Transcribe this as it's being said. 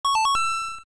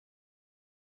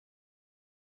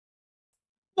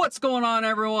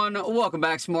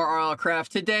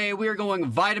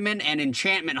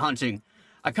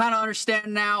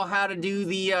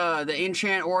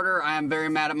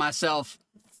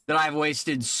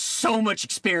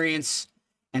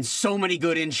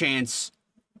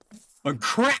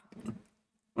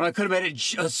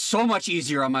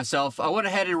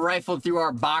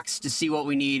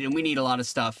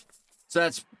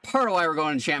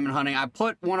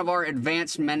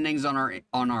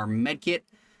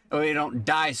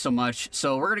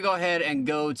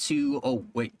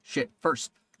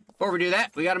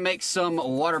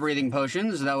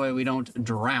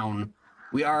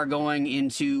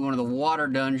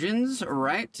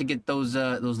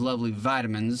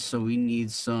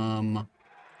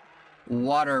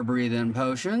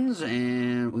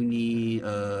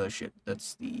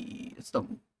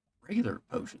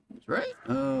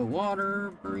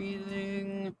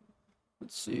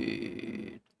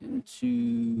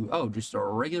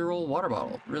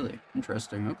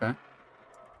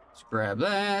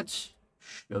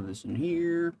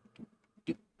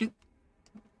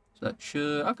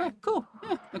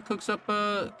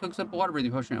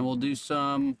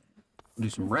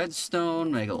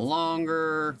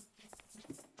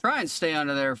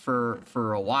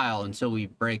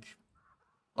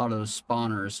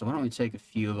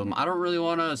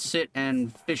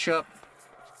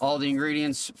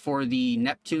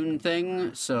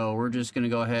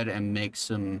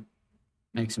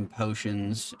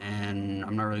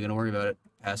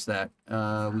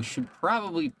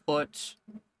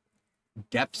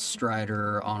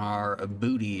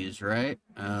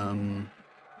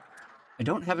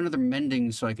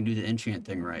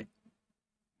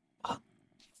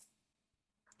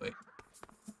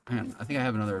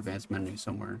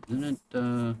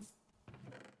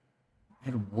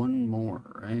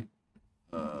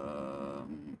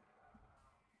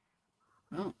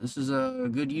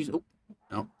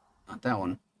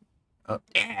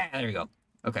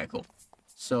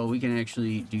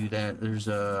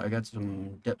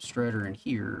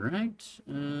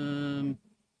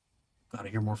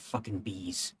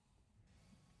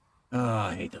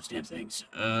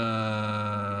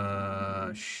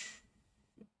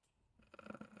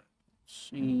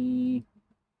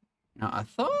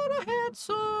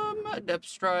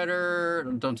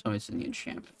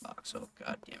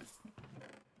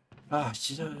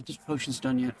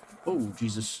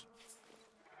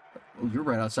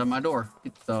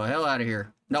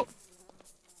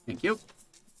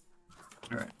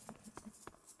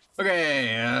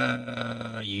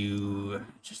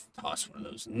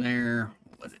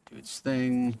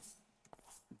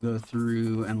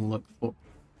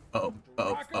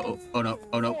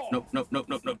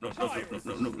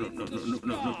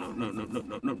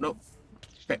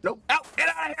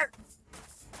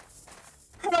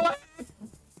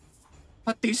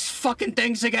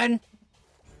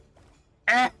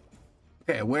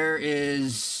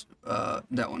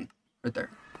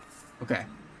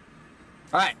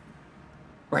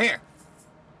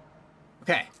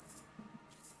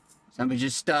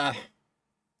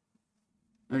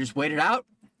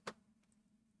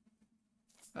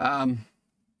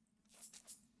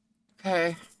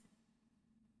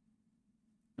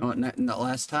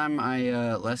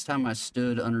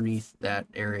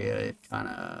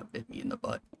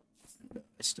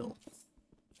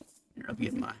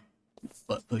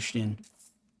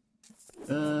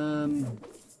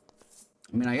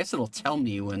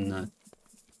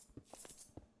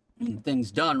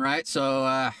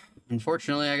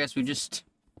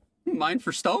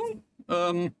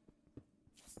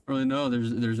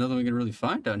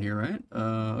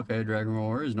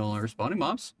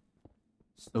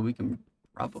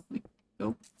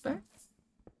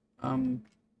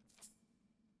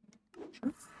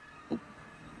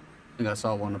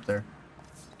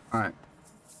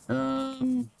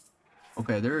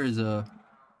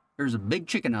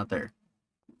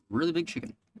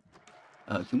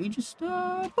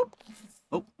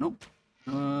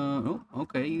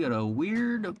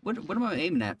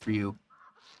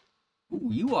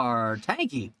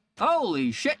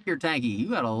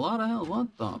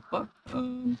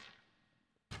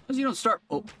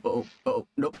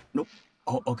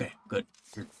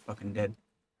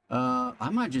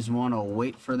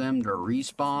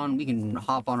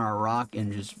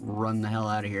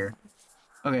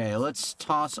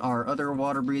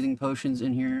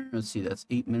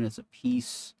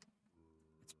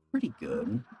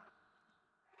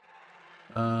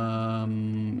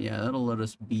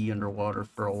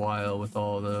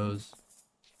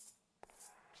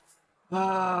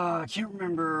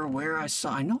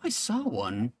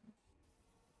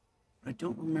I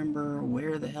don't remember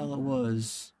where the hell it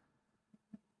was.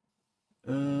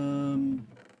 Not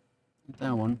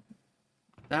that one.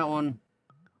 That one.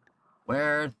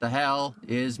 Where the hell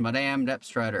is my damn depth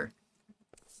strider?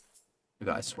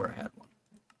 I swear I had one.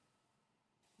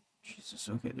 Jesus,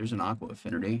 okay, there's an aqua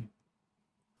affinity.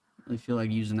 I really feel like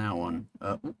using that one.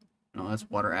 No, that's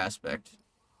water aspect.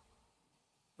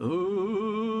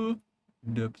 Oh,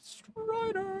 depth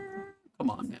strider. Come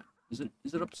on, man. Is it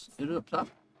up top?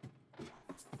 Is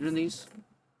it in these?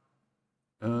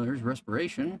 There's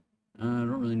respiration. I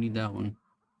don't really need that one.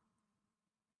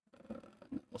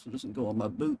 Also doesn't go on my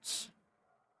boots.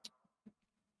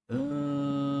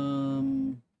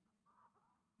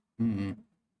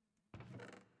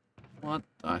 What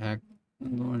the heck?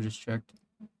 The one I just checked.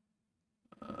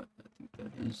 I think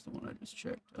that is the one I just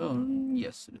checked. Oh,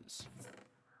 yes, it is.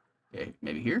 Okay,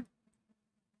 maybe here?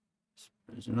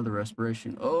 There's another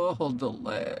respiration. Oh, the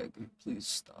lag. Please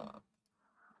stop.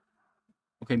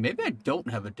 Okay, maybe I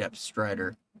don't have a depth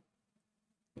strider.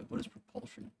 Wait, what is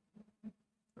propulsion?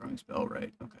 Throwing spell,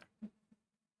 right? Okay.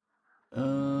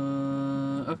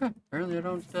 Okay. Apparently I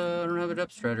don't have a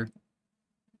depth strider.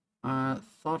 I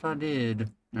thought I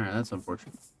did. Alright, that's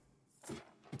unfortunate.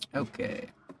 Okay.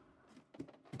 In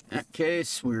that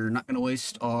case, we're not going to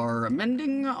waste our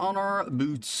mending on our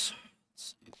boots.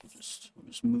 Let's see, we'll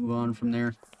just move on from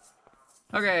there.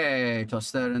 Okay,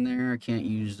 toss that in there. I can't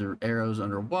use the arrows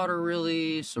underwater,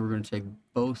 really, so we're going to take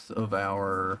both of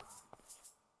our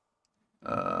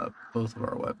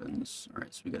weapons.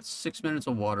 Alright, so we got 6 minutes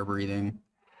of water breathing.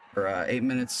 Or 8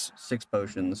 minutes, 6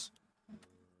 potions.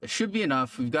 It should be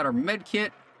enough. We've got our med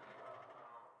kit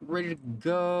ready to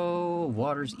go.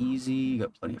 Water's easy.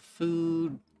 Got plenty of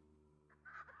food.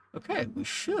 Okay, we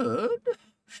should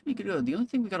be good to go. The only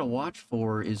thing we gotta watch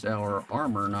for is our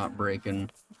armor not breaking.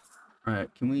 All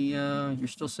right, can we? You're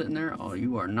still sitting there? Oh,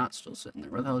 you are not still sitting there.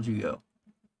 Where the hell did you go?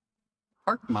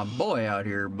 Parked my boy out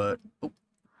here, but oh,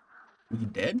 are you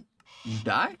dead? Did you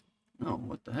die? No,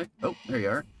 what the heck? Oh, there you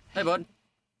are. Hey, bud.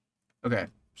 Okay,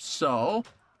 so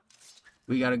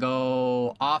we gotta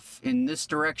go off in this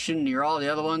direction near all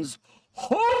the other ones.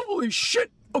 Holy shit!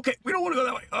 Okay, we don't want to go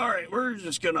that way. All right, we're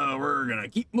gonna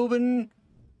keep moving.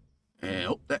 And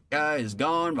hope that guy is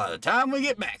gone by the time we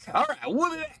get back. All right, we'll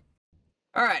be back.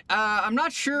 All right, I'm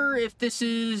not sure if this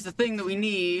is the thing that we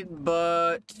need,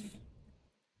 but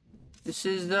this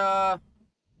is what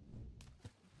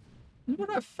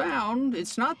I found.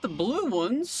 It's not the blue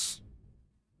ones.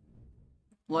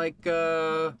 Like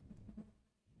I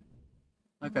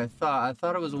thought. I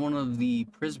thought it was one of the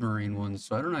prismarine ones,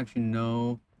 so I don't actually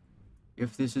know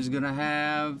if this is gonna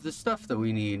have the stuff that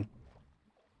we need.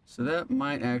 So that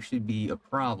might actually be a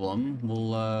problem.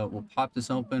 We'll pop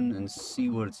this open and see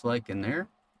what it's like in there.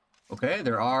 Okay,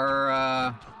 there are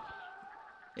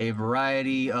a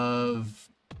variety of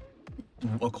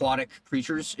aquatic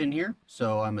creatures in here,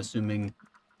 so I'm assuming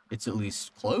it's at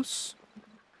least close.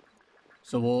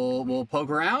 So we'll poke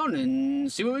around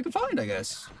and see what we can find, I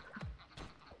guess.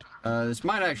 This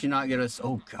might actually not get us...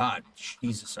 Oh, God.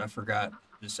 Jesus, I forgot.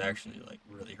 This actually, like,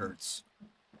 really hurts.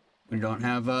 We don't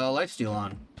have lifesteal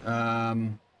on.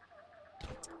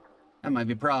 That might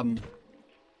be a problem.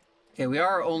 Okay, we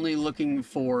are only looking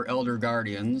for Elder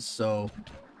Guardians, so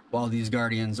while these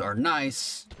Guardians are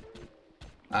nice,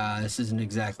 this isn't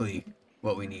exactly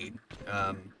what we need.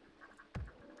 And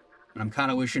I'm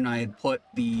kind of wishing I had put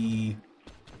the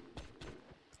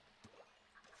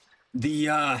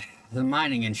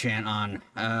mining enchant on.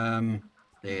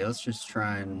 Okay, let's just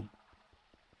try and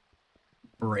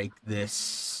break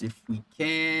this if we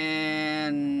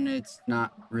can. It's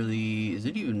not really... Is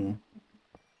it even...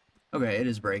 Okay, it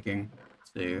is breaking.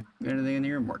 Let's see. Got anything in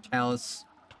here? Mortalis.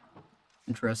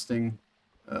 Interesting.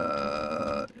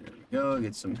 There we go.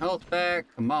 Get some health back.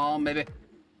 Come on, baby.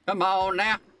 Come on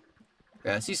now.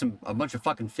 Okay, I see a bunch of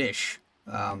fucking fish.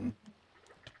 Oh,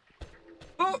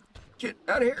 get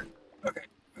out of here.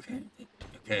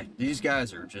 Okay. These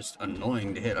guys are just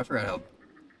annoying to hit. I forgot how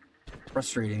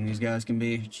frustrating these guys can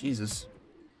be. Jesus.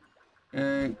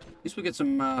 At least we get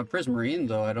some prismarine,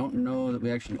 though I don't know that we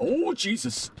actually... Oh,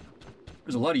 Jesus!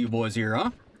 There's a lot of you boys here,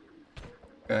 huh?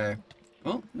 Okay.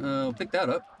 Well, I'll pick that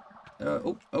up.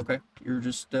 Oh, okay. You're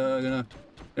just gonna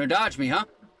dodge me, huh?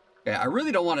 Okay, I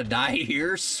really don't want to die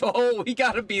here, so we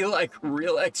gotta be, like,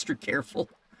 real extra careful.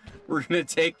 We're gonna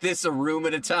take this a room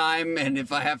at a time, and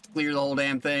if I have to clear the whole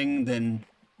damn thing, then...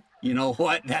 You know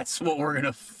what? That's what we're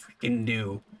gonna freaking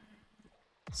do.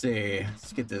 Let's see.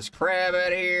 Let's get this crab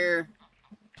out of here.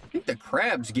 I think the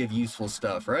crabs give useful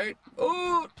stuff, right?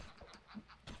 Oh!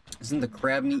 Isn't the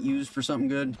crab meat used for something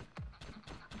good?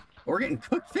 Oh, we're getting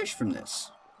cooked fish from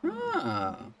this.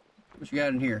 Ah. What you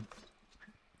got in here?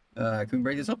 Can we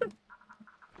break this open?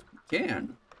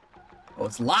 Can. Oh,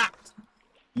 it's locked.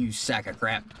 You sack of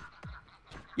crap.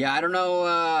 Yeah, I don't know,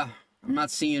 I'm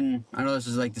not seeing... I know this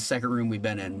is like the second room we've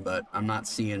been in, but I'm not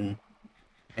seeing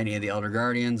any of the Elder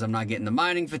Guardians. I'm not getting the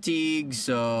mining fatigue,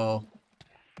 so...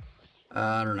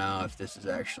 I don't know if this is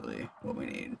actually what we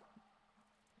need.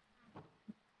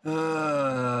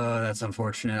 That's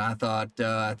unfortunate. I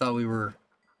thought we were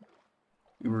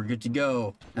good to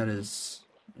go. That is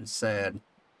sad.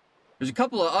 There's a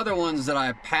couple of other ones that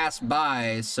I passed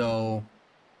by, so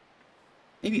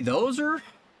maybe those are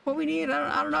what we need.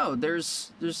 I don't know.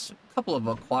 There's a couple of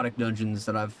aquatic dungeons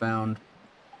that I've found.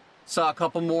 Saw a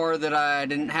couple more that I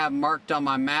didn't have marked on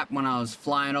my map when I was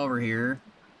flying over here.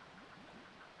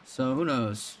 So who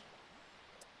knows?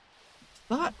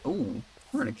 Ooh,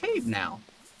 we're in a cave now.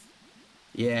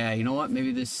 Yeah, you know what?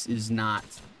 Maybe this is not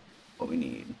what we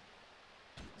need.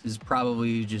 This is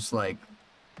probably just like,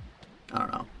 I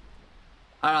don't know.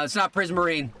 It's not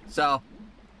Prismarine, so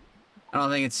I don't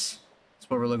think it's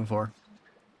what we're looking for.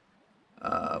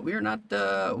 We are not,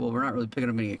 well, we're not really picking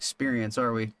up any experience,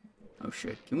 are we? Oh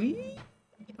shit, can we?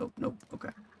 Oh, nope, okay.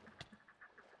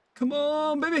 Come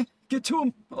on, baby, get to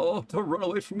him. Oh, don't run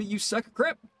away from me, you sack of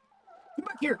crap. Come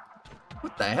back here.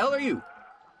 What the hell are you?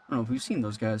 I don't know if we've seen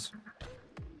those guys.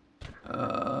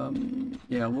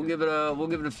 Yeah, we'll give it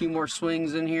a few more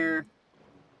swings in here.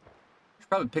 Should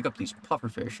probably pick up these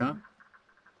pufferfish, huh?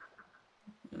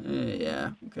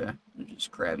 Yeah, okay. They're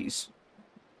just crabbies.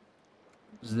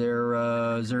 Is there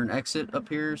an exit up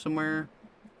here somewhere?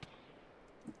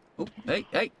 Oh, hey,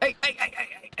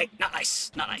 not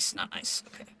nice, not nice, not nice.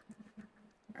 Okay.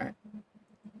 Alright.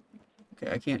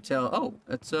 Okay, I can't tell. Oh,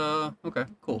 that's, okay,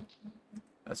 cool.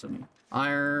 Got some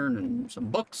iron and some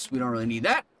books. We don't really need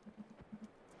that.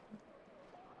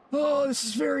 Oh, this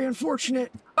is very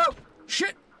unfortunate. Oh,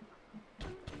 shit.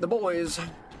 The boys.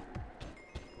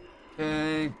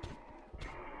 Okay.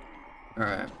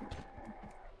 Alright.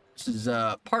 This is,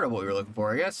 part of what we were looking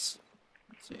for, I guess.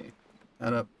 Let's see.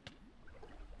 That up.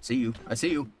 See you. I see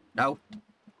you. No.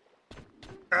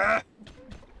 And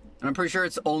I'm pretty sure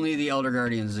it's only the Elder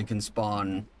Guardians that can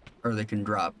spawn, or they can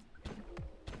drop,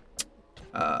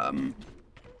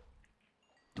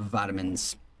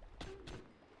 vitamins.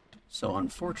 So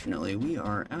unfortunately, we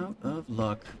are out of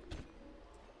luck.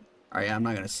 Alright, yeah, I'm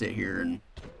not gonna sit here and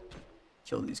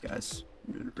kill these guys.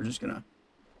 We're just gonna...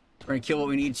 We're gonna kill what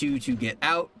we need to get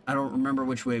out. I don't remember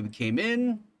which way we came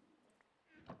in.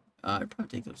 I'd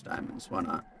probably take those diamonds. Why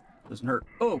not? Doesn't hurt.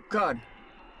 Oh, God.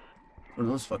 One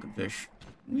of those fucking fish.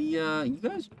 You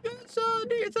guys,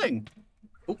 do your thing.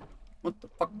 Oh, what the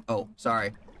fuck? Oh,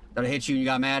 sorry. Did I hit you and you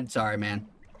got mad? Sorry, man.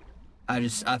 I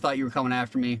thought you were coming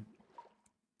after me.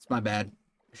 It's my bad.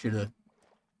 I should've...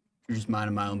 You're just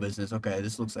minding my own business. Okay,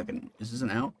 this looks like an... Is this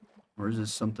an out? Or is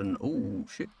this something... Oh,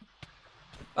 shit.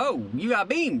 Oh, you got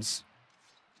beams.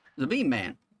 There's a beam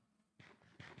man.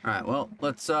 Alright, well,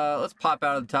 let's pop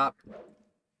out of the top.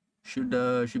 Should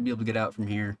be able to get out from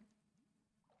here.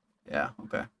 Yeah,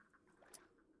 okay.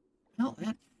 Well,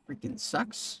 that freaking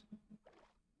sucks.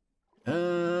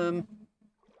 Yeah,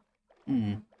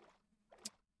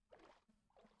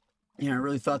 I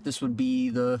really thought this would be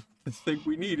the thing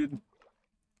we needed.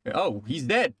 Oh, he's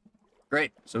dead.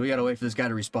 Great. So we gotta wait for this guy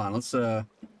to respawn. Let's I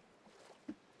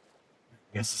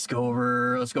guess let's go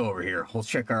over here. We'll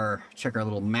check our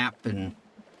little map and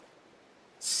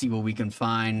see what we can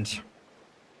find.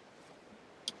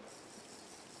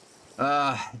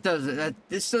 This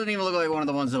doesn't even look like one of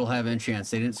the ones that'll have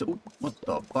enchants. They didn't say, ooh, what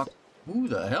the fuck? Who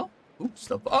the hell? Ooh,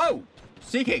 stuff. Oh!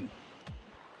 Seeking!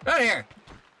 Right here!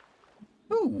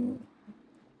 Ooh.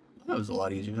 That was a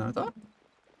lot easier than I thought.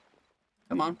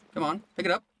 Come on, come on. Pick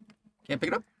it up. Can't pick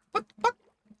it up. What the fuck?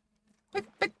 Pick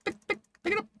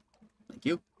it up. Thank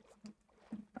you.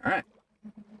 Alright.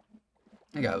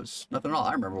 That guy was nothing at all.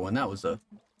 I remember when that was a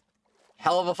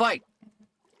hell of a fight.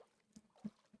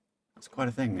 That's quite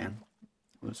a thing, man.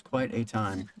 It was quite a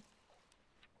time.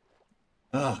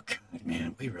 Oh, God,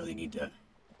 man. We really need to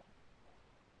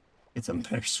get some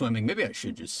better swimming. Maybe I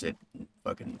should just sit and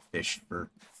fucking fish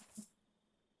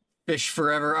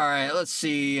forever. Alright, let's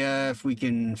see if we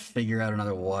can figure out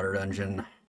another water dungeon.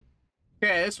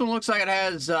 Okay, this one looks like it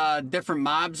has different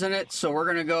mobs in it, so we're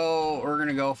gonna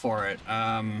go for it.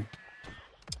 I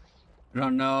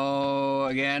don't know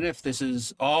again if this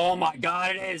is... Oh my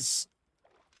God, it is!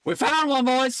 We found one,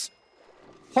 boys!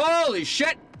 Holy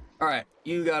shit! Alright,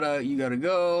 you gotta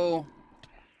go.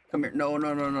 Come here. No.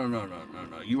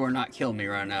 You are not killing me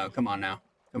right now. Come on now.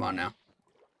 Alright.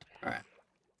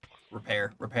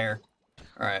 Repair.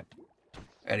 Alright.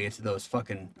 I gotta get to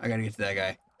that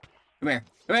guy. Come here.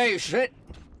 Come here, you shit.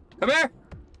 Come here.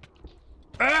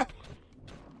 Ah!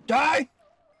 Die!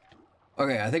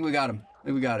 Okay, I think we got him. I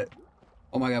think we got it.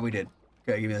 Oh my god, we did.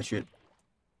 Okay, give me that shit.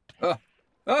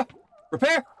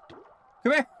 Repair!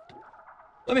 Come here!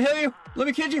 Let me heal you! Let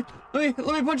me kid you! Let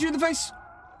me punch you in the face!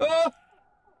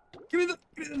 Give me the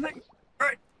thing!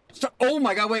 Alright. Stop. Oh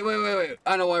my god, wait.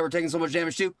 I know why we're taking so much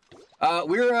damage too.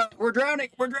 We're drowning!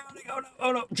 We're drowning!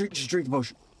 Oh no! Just drink the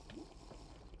potion.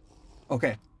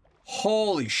 Okay.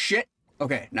 Holy shit!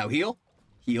 Okay, now heal.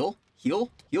 Heal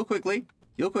quickly.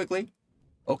 Heal quickly.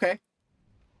 Okay.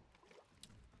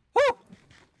 Woo!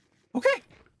 Okay.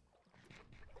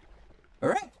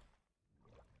 Alright.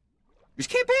 Just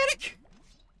can't panic.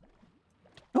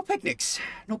 No picnics.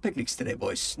 No picnics today,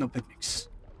 boys. No picnics.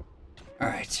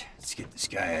 Alright, let's get this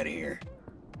guy out of here.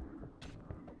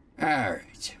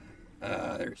 Alright.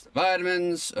 There's the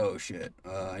vitamins. Oh shit.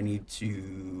 I need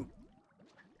to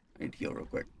heal real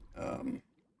quick.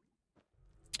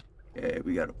 Okay,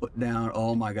 we gotta put down.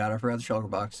 Oh my god, I forgot the shulker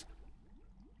box.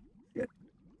 Shit.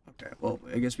 Okay, well,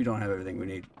 I guess we don't have everything we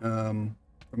need. Where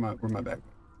my bag?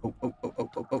 Oh.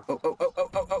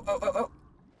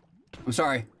 I'm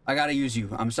sorry. I gotta use you.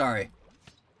 I'm sorry.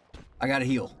 I gotta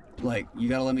heal. Like, you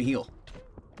gotta let me heal.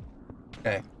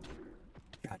 Okay.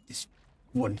 God, this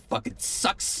one fucking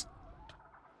sucks.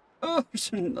 Oh,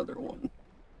 there's another one.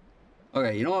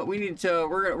 Okay, you know what? We need to.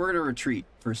 We're gonna retreat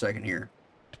for a second here.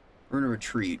 We're gonna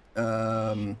retreat.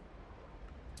 Teleport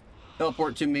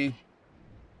to me.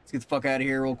 Let's get the fuck out of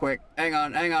here real quick. Hang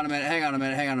on a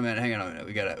minute.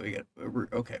 We gotta.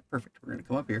 Okay, perfect. We're gonna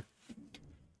come up here.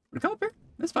 We're gonna come up here.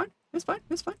 That's fine. Got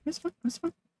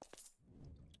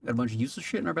a bunch of useless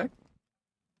shit in our bag.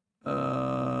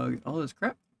 All this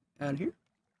crap out of here.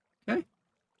 Okay.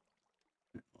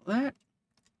 All that.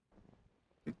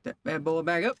 Pick that bad boy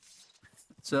back up.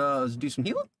 Let's do some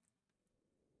healing.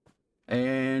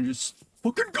 And just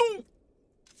fucking go!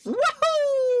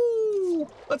 Woohoo!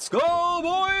 Let's go,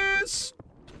 boys!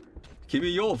 Give me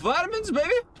your vitamins, baby!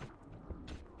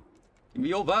 Give me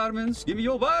your vitamins.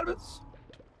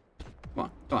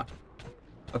 Come on.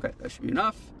 Okay, that should be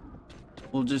enough.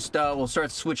 We'll just, we'll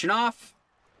start switching off.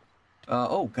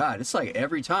 Oh god, it's like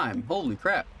every time. Holy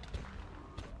crap.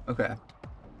 Okay.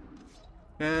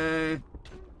 Okay.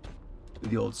 Do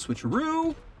the old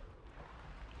switcheroo.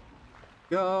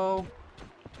 Go.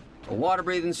 The water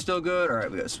breathing's still good. Alright,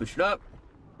 we gotta switch it up.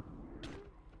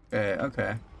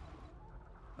 Okay.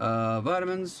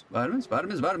 Vitamins.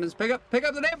 Pick up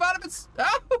the damn vitamins!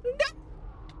 Oh, no!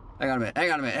 Hang on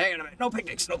a minute. No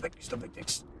picnics.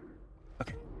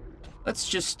 Okay. Let's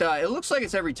just, it looks like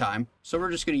it's every time, so we're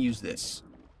just gonna use this.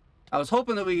 I was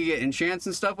hoping that we could get enchants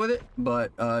and stuff with it,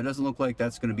 but it doesn't look like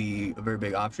that's gonna be a very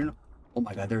big option. Oh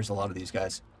my god, there's a lot of these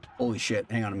guys. Holy shit.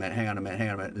 Hang on a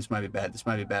minute. This might be bad,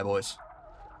 boys.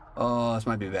 Oh, this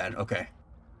might be bad. Okay.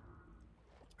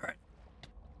 Alright.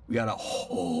 We got a...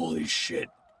 Holy shit.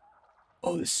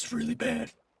 Oh, this is really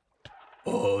bad.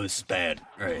 Oh, this is bad.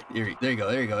 Alright, there you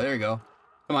go.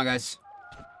 Come on, guys.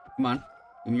 Come on.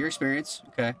 Give me your experience.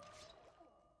 Okay.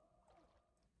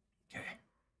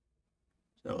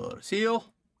 So, let's heal.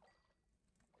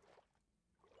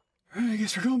 Alright, I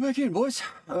guess we're going back in, boys.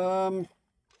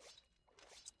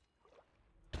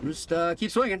 Just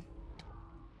keep swinging.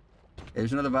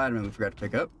 There's another vitamin we forgot to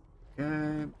pick up.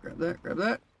 Okay, grab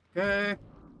that. Okay.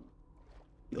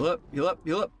 Heal up.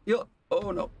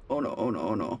 Oh no.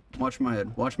 Watch my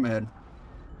head.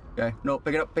 Okay, no,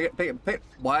 pick it.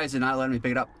 Why is it not letting me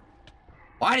pick it up?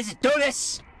 Why does it do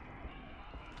this?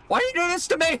 Why do you do this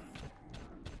to me?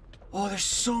 Oh, there's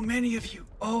so many of you.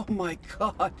 Oh my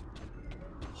god.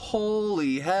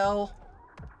 Holy hell.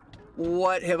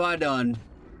 What have I done?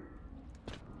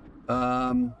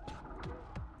 I'm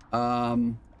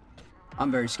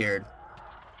very scared.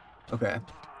 Okay.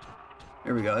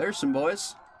 Here we go. There's some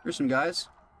boys. There's some guys.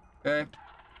 Okay.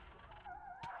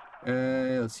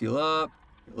 Okay, let's heal up.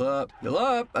 Heal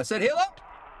up. I said heal up.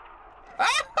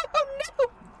 Oh no.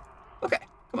 Okay,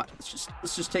 come on.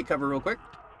 Let's just take cover real quick.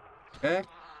 Okay.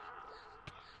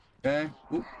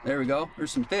 Ooh, there we go.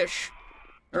 There's some fish.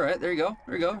 All right, there you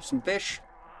go. Some fish.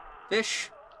 Fish,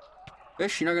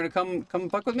 you're not gonna come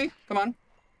fuck with me? Come on.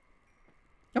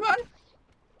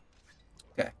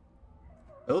 Okay. A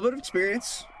little bit of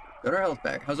experience. Got our health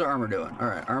back. How's our armor doing? All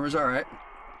right, armor's all right.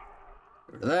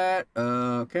 Get rid of that.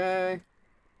 Okay.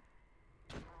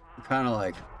 We're kind of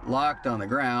like locked on the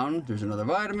ground. There's another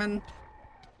vitamin.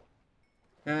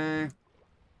 Okay.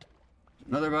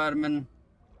 Another vitamin.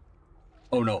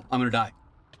 Oh no, I'm gonna die.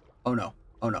 Oh no.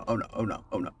 Hang on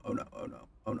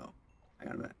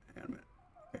a minute.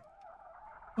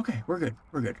 Okay, we're good.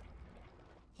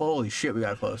 Holy shit, we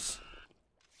got close.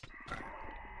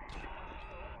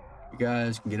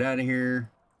 guys can get out of here.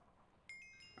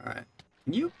 Alright.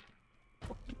 Can you?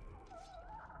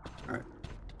 Alright.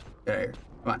 Get out of here.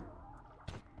 Come on.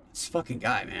 This fucking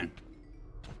guy, man.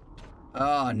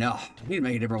 Oh, no. I need to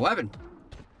make a different weapon.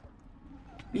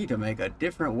 Need to make a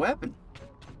different weapon.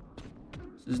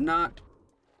 This is not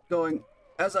going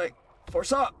as I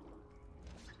foresaw.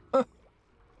 Oh.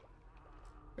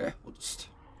 Okay, we'll just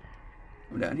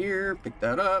come down here, pick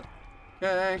that up.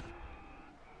 Okay.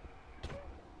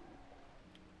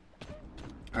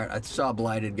 Alright, I saw a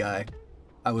blighted guy.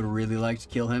 I would really like to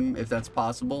kill him if that's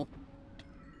possible.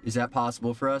 Is that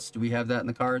possible for us? Do we have that in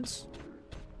the cards?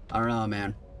 I don't know,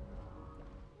 man.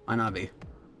 Might not be.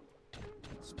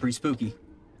 It's pretty spooky.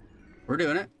 We're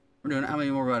doing it. We're doing it. How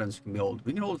many more items can we hold?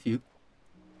 We can hold a few.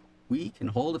 We can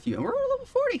hold a few. And we're at level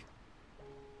 40.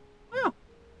 Wow.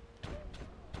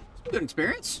 Some good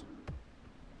experience.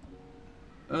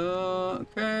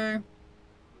 Okay.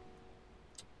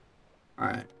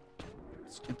 Alright.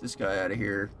 Let's get this guy out of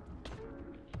here.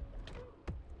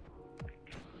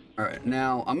 Alright,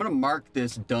 now I'm gonna mark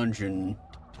this dungeon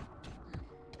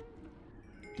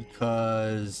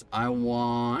because I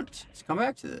want to come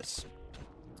back to this.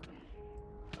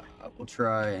 We'll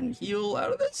try and heal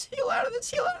out of this. Heal out of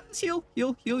this. Heal out of this. Heal.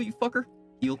 Heal. Heal, you fucker.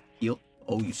 Heal. Heal.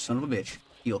 Oh, you son of a bitch.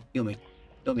 Heal. Heal me.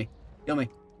 Heal me. Heal me.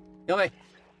 Heal me.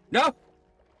 No!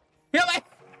 Heal me!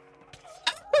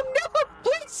 Oh, no!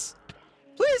 Please!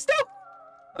 Please, no!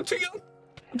 I'm too young.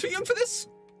 I'm too young for this.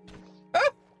 Ah!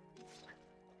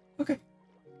 Okay.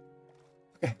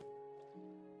 Okay.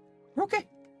 We're okay.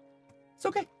 It's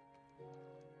okay.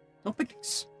 No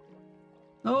picnics.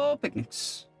 No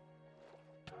picnics.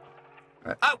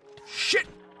 Alright. Oh! Shit!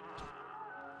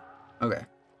 Okay.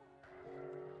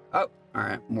 Oh,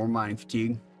 alright. More mining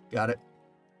fatigue. Got it.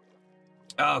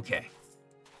 Okay.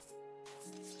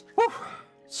 Whew.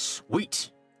 Sweet.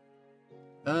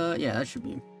 Yeah, that should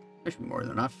be more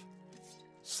than enough.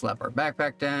 Slap our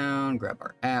backpack down, grab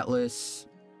our atlas,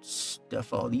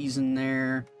 stuff all these in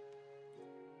there.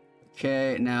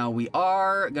 Okay, now we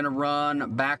are gonna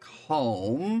run back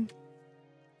home.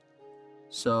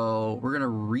 So we're gonna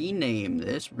rename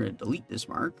this. We're gonna delete this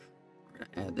mark. We're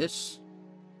gonna add this.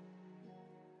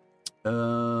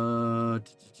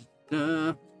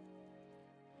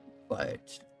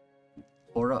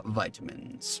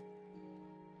 Vitamins.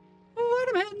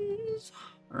 Vitamins.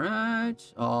 All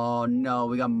right. Oh no,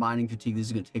 we got mining fatigue. This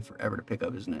is gonna take forever to pick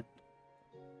up, isn't it?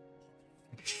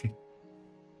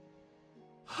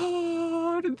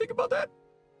 Oh, I didn't think about that.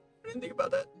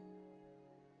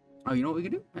 Oh, you know what we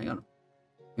can do? Hang on.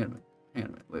 Hang on a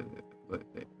minute. Wait.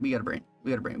 We got a brain.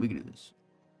 We can do this.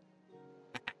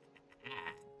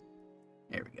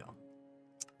 There we go.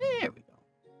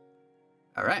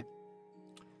 All right.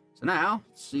 So now,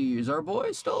 let's see, is our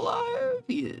boy still alive?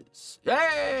 He is.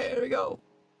 Hey, there we go.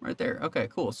 Right there. Okay,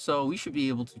 cool. So we should be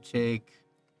able to take...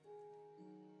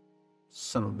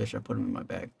 Son of a bitch, I put him in my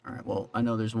bag. All right, well, I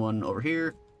know there's one over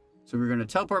here. So we're going to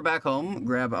teleport back home,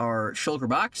 grab our shulker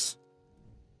box.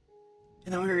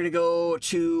 And then we're going to go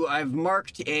to... I've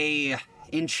marked a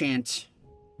enchant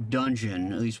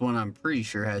dungeon. At least one I'm pretty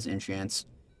sure has enchants.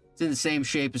 It's in the same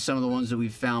shape as some of the ones that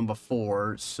we've found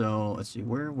before. So, let's see.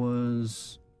 Where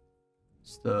was...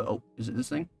 It's the... Oh, is it this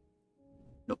thing?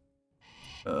 Nope.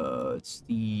 It's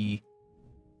the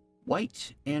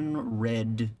white and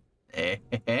red.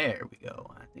 There we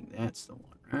go. I think that's the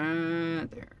one right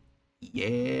there.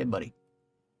 Yeah, buddy.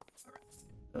 All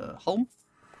right. Home.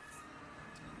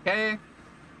 Okay.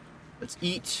 Let's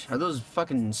eat. Are those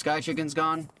fucking sky chickens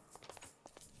gone?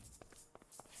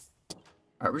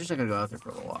 Alright, we're just not gonna go out there for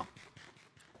a little while.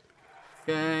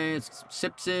 Okay, let's get some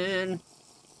sips in.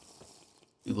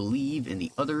 We will leave in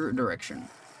the other direction.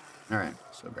 Alright,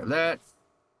 so grab that.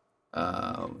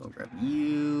 We'll grab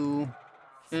you.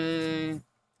 Okay.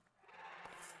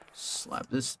 Slap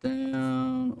this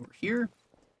down over here.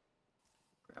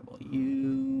 Grab all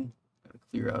you. Gotta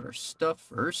clear out our stuff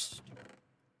first.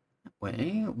 That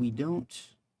way we don't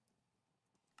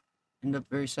end up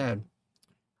very sad.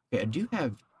 Okay, I do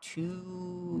have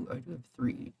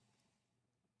three.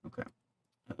 Okay.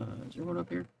 Is there one up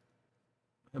here?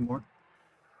 I have more?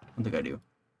 I don't think I do. I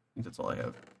think that's all I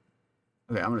have.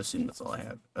 Okay, I'm gonna assume that's all I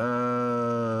have.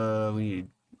 We need,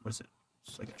 what is it?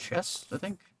 It's like a chest, I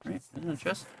think, right? Isn't it a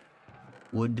chest?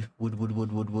 Wood. There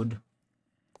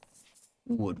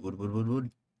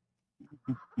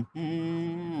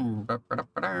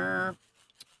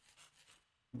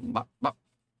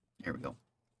we go.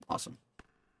 Awesome.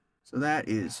 So that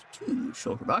is 2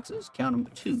 shulker boxes. Count them,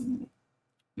 2.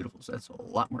 Beautiful. So that's a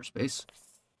lot more space.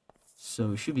 So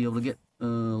we should be able to get a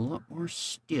lot more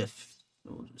stuff.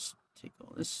 So we'll just take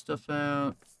all this stuff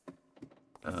out.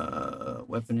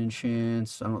 Weapon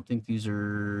enchants. I don't think these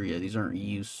are... Yeah, these aren't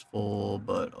useful,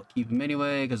 but I'll keep them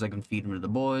anyway, because I can feed them to the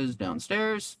boys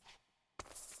downstairs.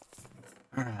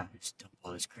 Alright, just dump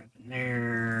all this crap in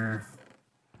there.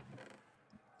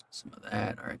 Some of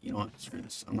that. Alright, you know what? Screw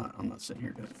this. I'm not sitting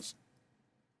here doing this.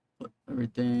 Put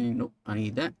everything... Nope, I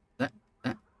need that.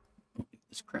 Don't need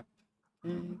this crap.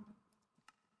 Okay.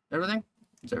 Everything?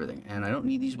 It's everything. And I don't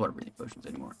need these water breathing potions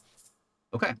anymore.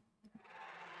 Okay.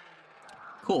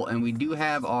 Cool, and we do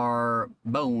have our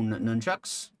bone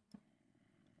nunchucks.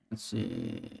 Let's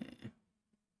see.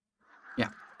 Yeah.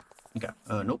 Okay.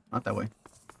 Nope, not that way.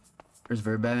 There's a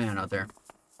very bad man out there.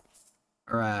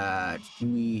 Alright.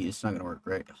 Can we... It's not gonna work,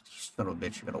 right? Oh, you son of a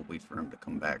bitch. I gotta wait for him to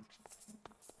come back.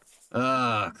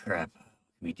 Ah, crap. What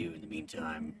can we do in the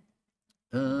meantime?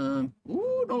 Ooh,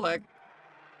 no lag.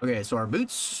 Okay, so our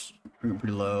boots are getting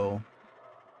pretty low.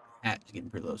 Hat is getting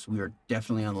pretty low, so we are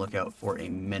definitely on the lookout for a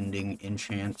mending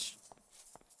enchant.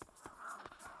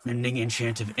 Mending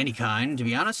enchant of any kind, to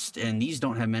be honest. And these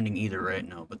don't have mending either, right?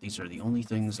 No, but these are the only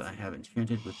things I have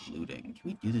enchanted with looting. Can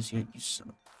we do this yet? You son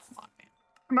of a... Come on, man.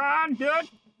 Come on, dude!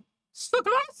 So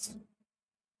close!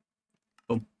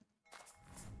 Boom.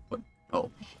 What?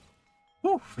 Oh.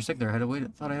 Whew, for a second there, I had to wait.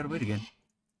 Thought I had to wait again.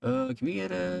 Can we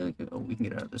get a... Oh, we can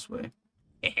get out of this way.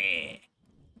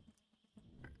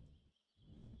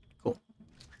 Cool.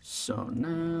 So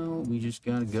now we just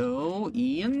gotta go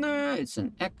in there. It's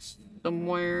an X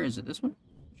somewhere. Is it this one?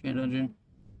 Enchant dungeon.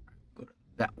 Go to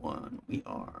that one. We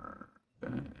are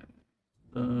that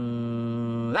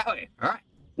way. All right.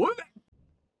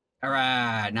 All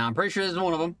right. Now I'm pretty sure this is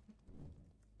one of them.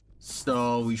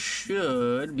 So we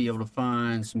should be able to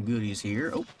find some goodies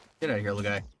here. Oh, get out of here,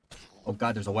 little guy. Oh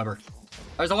God, there's a Weber.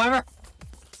 There's a Weber.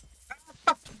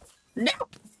 No.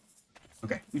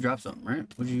 Okay, you dropped something, right?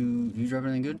 Did you drop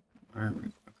anything good? Iron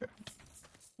root. Okay.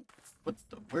 What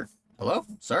the... Where? Hello?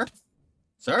 Sir?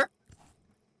 Sir?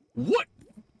 What?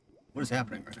 What is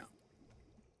happening right now?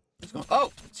 What's going...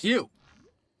 Oh, it's you.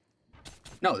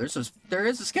 No, there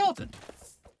is a skeleton.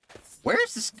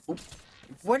 Where's this...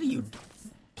 What are you...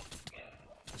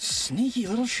 Sneaky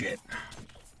little shit.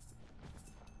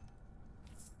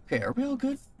 Okay, are we all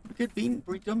good? We good?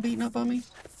 Are we done beating up on me?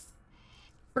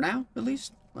 For now, at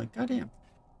least? Like, goddamn.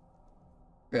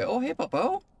 Okay, oh, hey,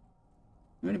 Popo.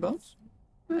 You any bones?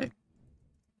 Hey.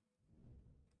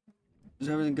 Is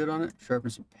everything good on it? Sharpen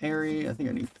some parry. I think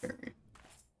I need parry.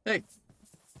 Hey,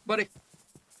 buddy.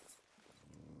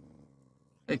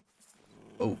 Hey.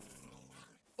 Oh.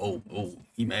 Oh,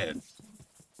 he mad.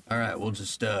 Alright, we'll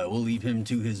just, we'll leave him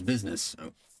to his business.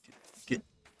 Oh, get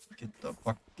the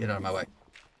fuck, get out of my way.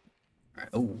 Alright,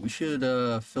 oh, we should,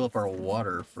 fill up our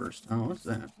water first. Oh, what's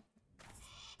that?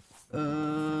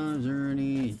 Is there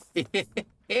any...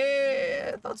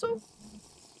 Yeah, I thought so.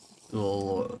 A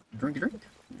little, drinky drink.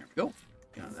 There we go.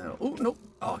 Got that. Oh, nope.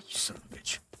 Oh, you son of a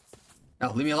bitch.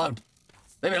 No, leave me alone.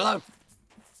 Leave me alone.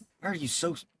 Why are you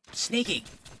so sneaky?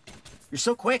 You're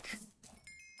so quick.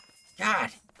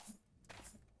 God.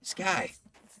 This guy.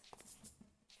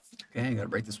 Okay, I gotta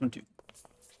break this one too.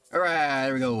 Alright,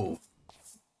 there we go.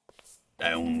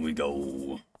 Down we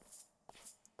go.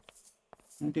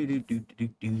 Okay.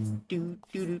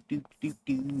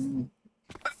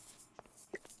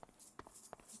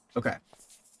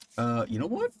 You know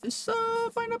what? This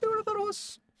might not be what I thought it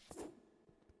was.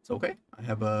 It's okay. I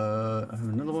have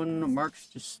another one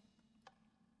marked just...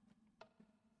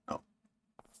 Oh.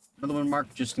 Another one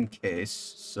marked just in case.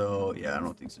 So, yeah, I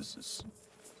don't think this is...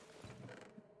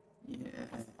 Yeah.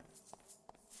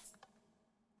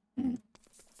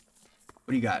 What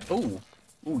do you got? Oh,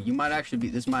 you might actually be...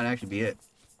 This might actually be it.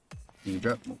 You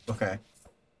drop... Okay.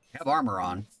 Have armor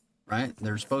on, right?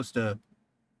 They're supposed to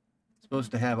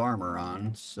have armor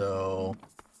on, so...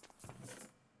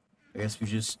 I guess we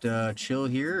just chill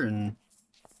here and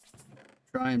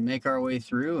try and make our way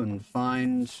through and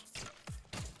find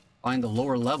the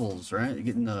lower levels, right?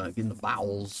 Getting the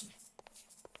bowels.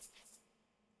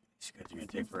 These guys are gonna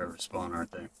take forever to spawn,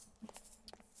 aren't they?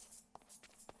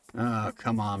 Oh,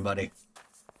 come on, buddy.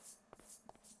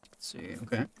 Let's see.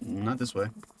 Okay, not this way.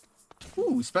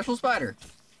 Ooh, special spider.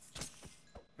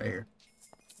 Right here.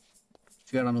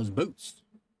 What you got on those boots?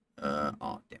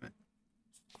 Oh, damn it.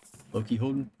 Loki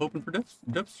hoping for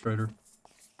depth strider.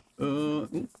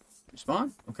 Ooh,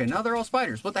 spawn? Okay, now they're all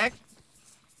spiders. What the heck?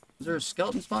 Is there a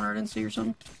skeleton spawner I didn't see or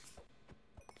something?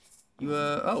 You,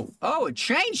 oh, it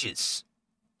changes!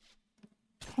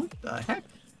 What the heck?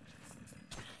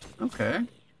 Okay.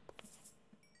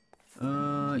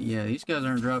 Yeah, these guys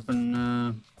aren't dropping,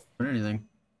 for anything.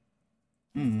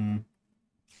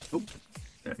 Oop,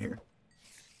 get out of here.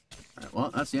 Alright,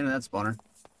 well, that's the end of that spawner.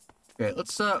 Okay,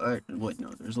 let's, wait, no,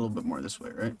 there's a little bit more this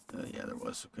way, right? Yeah, there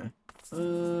was, okay.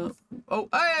 Oh,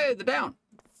 hey, the down!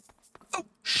 Oh,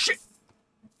 shit!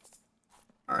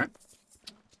 Alright.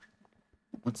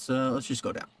 Let's just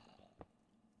go down.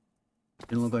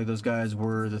 Didn't look like those guys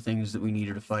were the things that we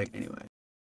needed to fight anyway.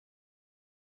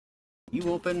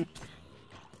 You open.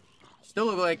 Still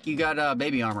look like you got,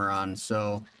 baby armor on,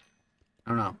 so... I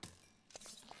don't know.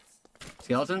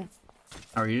 Skeleton?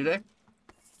 How are you today?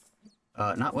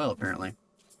 Not well, apparently.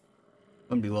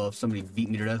 Wouldn't be well if somebody beat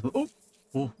me to death, but... Oh!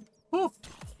 Oh! Oh!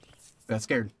 Got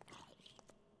scared.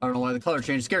 I don't know why the color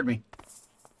change scared me.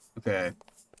 Okay.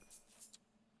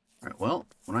 Alright, well,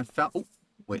 when I found... Oh!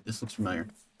 Wait, this looks familiar.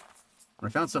 When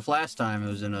I found stuff last time, it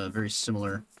was in a very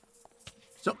similar...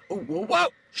 So... Oh! Whoa! Whoa!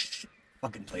 Shh!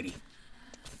 Fucking lady.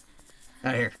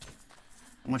 Out of here.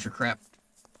 I want your crap.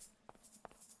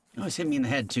 You always hit me in the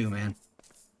head, too, man.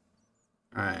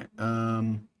 Alright,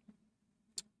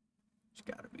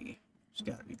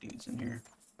 there's gotta be dudes in here.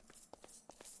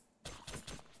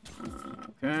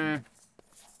 Okay.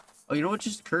 Oh, you know what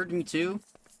just occurred to me, too?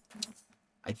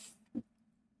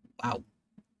 Wow.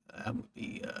 That would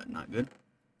be, not good.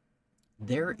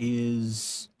 There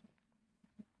is...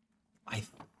 I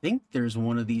think there's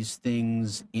one of these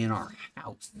things in our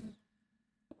house.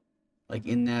 Like,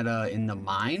 in that, in the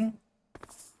mine?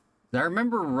 I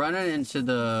remember running into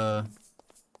that,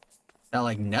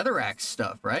 like, netherrack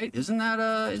stuff, right? Isn't that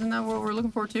what we're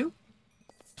looking for, too?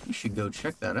 We should go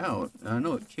check that out. I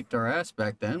know it kicked our ass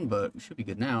back then, but we should be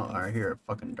good now. Alright, here, a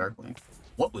fucking darkling.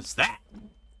 What was that?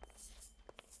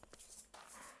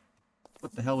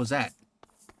 What the hell was that?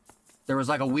 There was,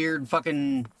 like, a weird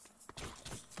fucking...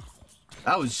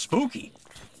 That was spooky.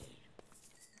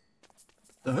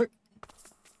 The heck?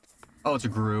 Oh, it's a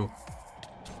Gru.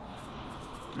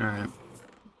 Alright.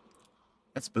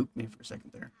 That spooked me for a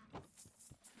second there.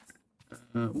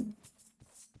 Hello?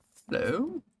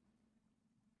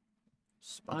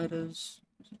 Spiders.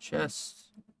 There's a chest.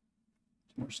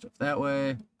 Some more stuff that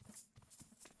way.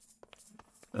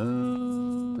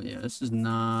 Yeah, this is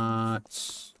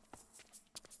not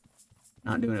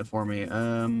doing it for me.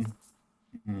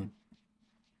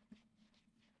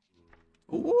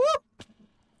 Whoop!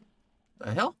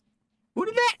 The hell? Who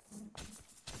did that?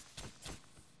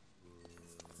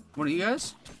 What are you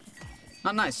guys?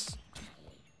 Not nice.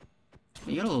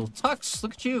 You got a little tux.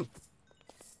 Look at you.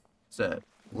 What's that?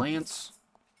 Lance.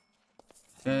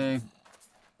 Okay.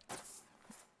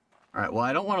 Alright, well,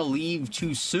 I don't want to leave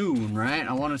too soon, right?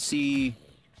 I want to see...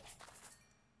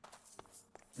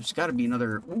 There's got to be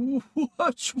another... Ooh,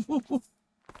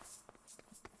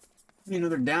 be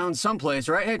another down someplace,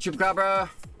 right? Hey, Chupacabra.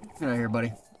 Get out of here,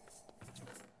 buddy.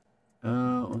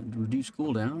 Reduce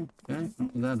cooldown. Okay, I don't know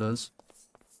what that does.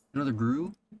 Another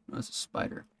Gru? Oh, that's a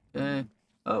spider. Okay.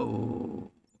 Oh,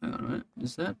 hang on a minute.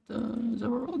 Is that what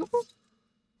we're looking for?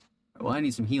 Right, well, I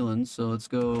need some healing, so let's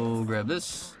go grab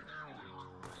this.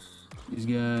 These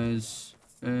guys.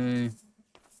 Okay.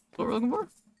 What we're looking for?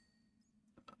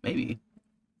 Maybe.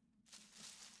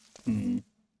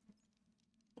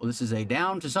 Well, this is a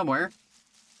down to somewhere.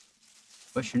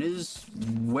 Question is,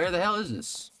 where the hell is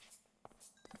this?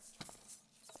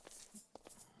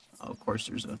 Oh, of course,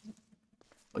 there's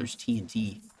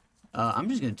TNT. I'm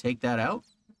just gonna take that out.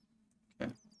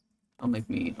 Okay, I'll make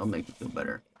me feel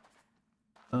better.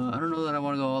 I don't know that I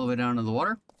want to go all the way down to the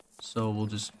water, so we'll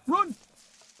just run.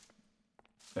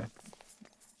 Okay.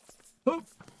 Oh.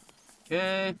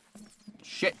 Okay.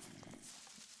 Shit.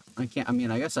 I can't. I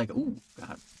mean, I guess I can. Ooh,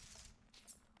 God.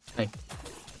 Hey.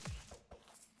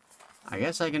 I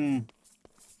guess I can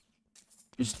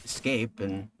just escape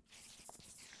and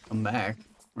come back,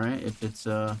 right? If it's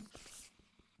not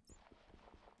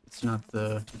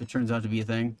if it turns out to be a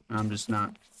thing, I'm just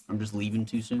leaving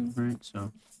too soon, right?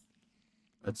 So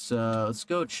let's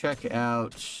go check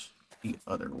out the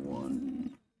other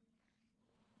one.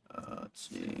 Let's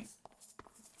see.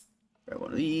 Grab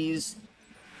one of these.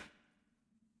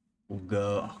 We'll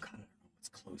go. Oh God, I don't know what's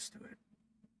close to it.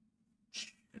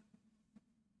 Shit.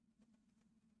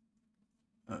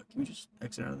 Can we just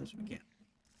exit out of this? We can.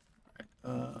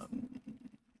 All right.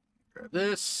 Grab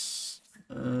this.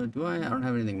 Do I? I don't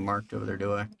have anything marked over there,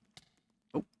 do I?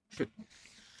 Oh shit.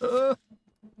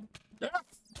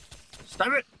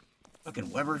 Stop it!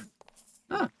 Fucking Weber.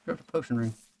 Ah, grabbed a potion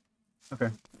ring.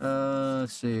 Okay.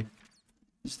 Let's see.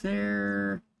 Is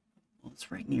there? Well, it's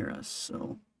right near us,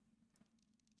 so.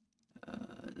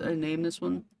 Did I name this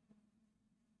one?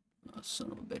 Oh,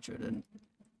 son of a bitch, I didn't.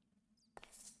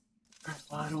 Alright,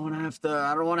 well, I don't want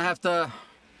to have to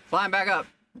climb back up.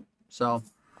 So,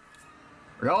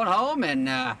 we're going home and,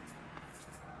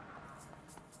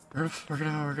 We're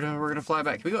gonna fly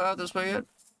back. Can we go out this way yet?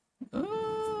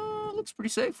 Looks pretty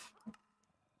safe.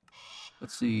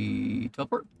 Let's see.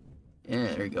 Teleport.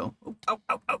 Yeah, there you go. Oh, ow,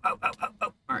 ow, ow, ow, ow, ow,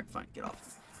 ow. All right, fine. Get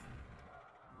off.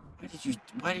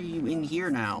 Why are you in here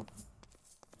now?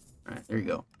 All right, there you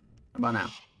go. How about now?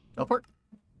 Teleport.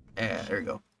 Yeah, there you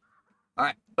go. All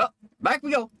right, well, back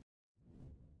we go.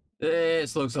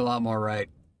 This looks a lot more right.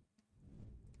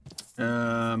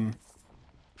 I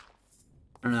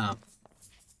don't know.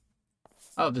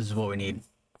 Oh, this is what we need.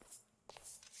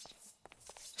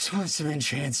 Just want some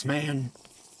enchants, man.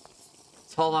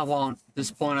 That's all I want. At this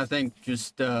point, I think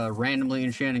just randomly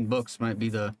enchanting books might be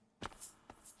the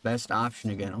best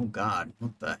option again. Oh God,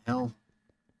 what the hell?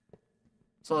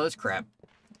 What's all this crap?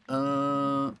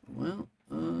 Well,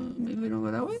 maybe we don't go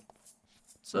that way.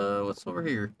 What's over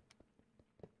here?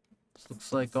 This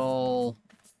looks like all.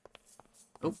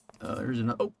 Oh, there's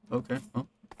another. Oh, okay. Oh.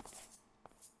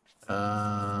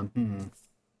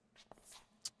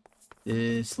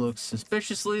 This looks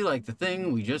suspiciously like the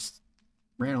thing we just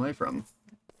ran away from.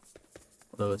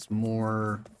 Although it's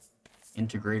more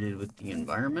integrated with the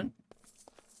environment.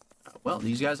 Well,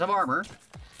 these guys have armor.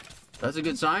 That's a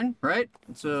good sign, right?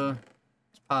 It's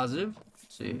positive.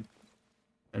 Let's see.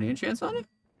 Any enchants on it?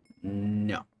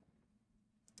 No.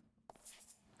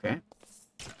 Okay.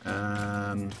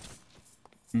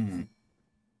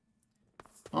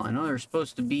 Well, I know they're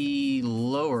supposed to be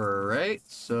lower, right?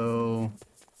 So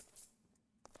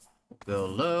we'll go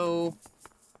low.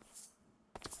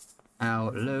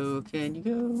 How low can you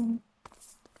go?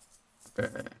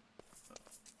 Okay.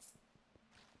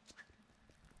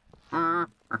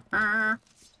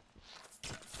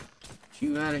 Get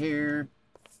you out of here.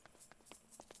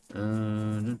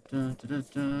 Ooh,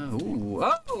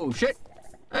 oh, shit.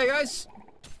 Hey, guys.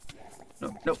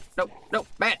 No, no, no, no.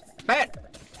 Bad, bad.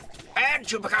 Bad,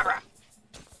 Chupacabra.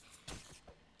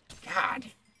 God.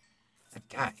 That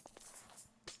guy.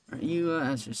 Are you,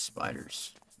 that's just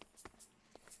spiders.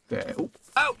 Okay. Oh,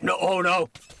 oh, no, oh, no.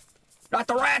 Not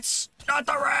the rats. Not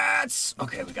the rats.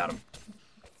 Okay, we got him.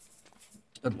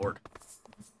 Good lord.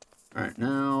 All right,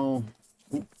 now.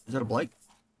 Ooh, is that a blight?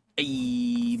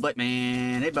 Hey, blight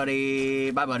man. Hey,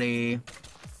 buddy. Bye, buddy.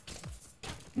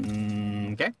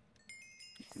 Okay.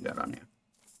 What you got on here?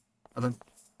 Nothing?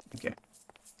 Okay.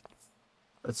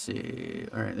 Let's see.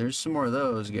 All right, there's some more of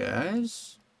those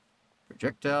guys.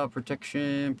 Projectile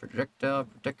protection. Projectile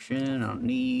protection. I don't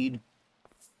need.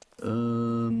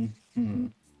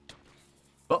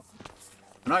 Well,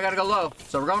 now I gotta go low,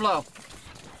 so we're going low.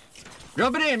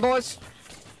 Jumping in, boys.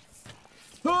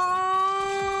 Oh!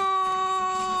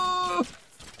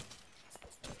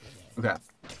 Okay.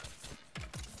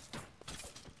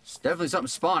 It's definitely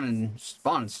something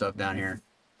spawning stuff down here.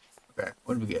 Okay,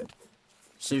 what did we get?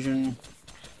 Precision.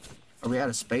 Are we out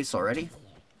of space already?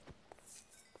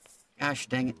 Gosh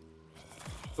dang it.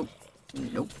 Oh,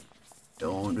 nope.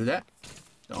 Don't do that.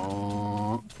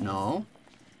 Don't. No.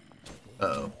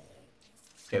 Uh-oh.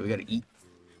 Okay, we gotta eat.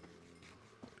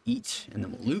 Eat, and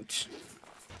then we'll loot.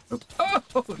 Oh,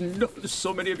 oh no, there's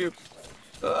so many of you.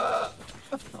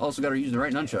 Also gotta use the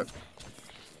right nunchuck.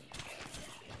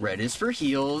 Red is for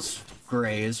heals,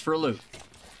 gray is for loot.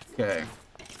 Okay.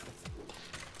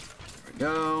 There we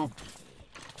go.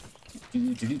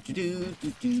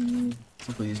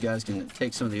 Hopefully these guys can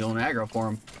take some of the old aggro for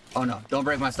them. Oh no, don't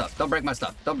break my stuff. Don't break my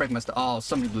stuff. Don't break my stuff. Oh,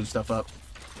 somebody blew stuff up.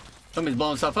 Somebody's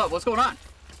blowing stuff up. What's going on?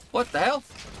 What the hell?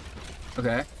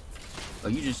 Okay. Oh,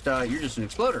 you're just an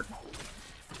exploder.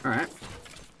 Alright.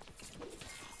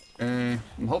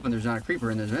 I'm hoping there's not a creeper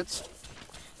in this midst.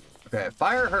 Okay,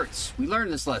 fire hurts. We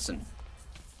learned this lesson.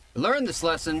 We learned this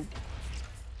lesson.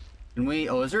 Can we...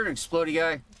 Oh, is there an explodey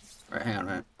guy? Alright, hang on a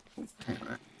minute. Hang on a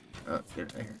minute. Oh, get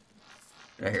it right here.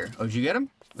 Right here. Oh, did you get him?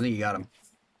 I think you got him.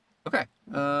 Okay.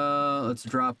 Let's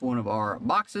drop one of our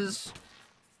boxes.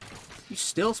 You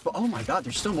still spawn... Oh my god,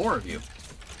 there's still more of you.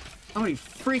 How many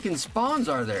freaking spawns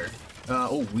are there?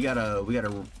 Oh, we got a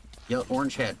yellow,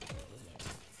 orange head.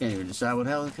 Can't even decide what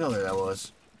hell the color that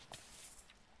was.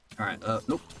 Alright,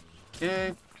 nope.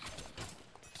 Okay.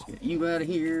 Let's get you out of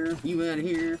here. You out of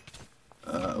here.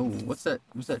 Oh, what's that?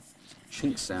 What's that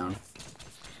chink sound?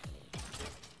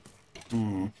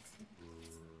 Nope,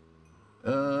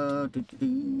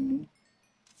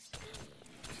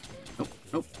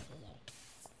 nope.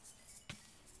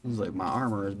 This is like my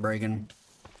armor is breaking.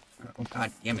 Oh,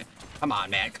 god damn it. Come on,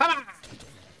 man. Come on!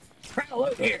 Try to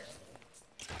loot here!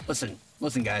 Listen,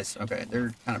 guys. Okay,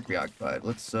 they're kind of preoccupied.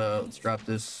 Let's drop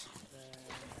this.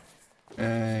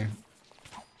 Okay.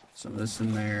 Some of this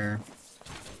in there.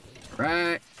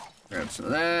 Alright. Grab some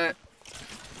of that.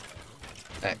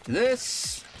 Back to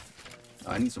this.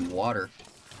 Oh, I need some water.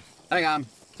 Hang on.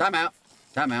 Time out.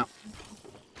 Time out.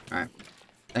 Alright.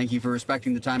 Thank you for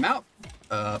respecting the timeout.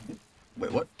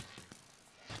 Wait, what?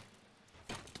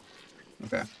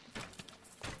 Okay.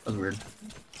 That was weird.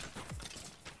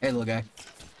 Hey, little guy.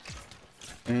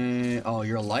 Oh,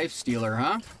 you're a life stealer,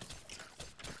 huh?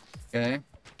 Okay.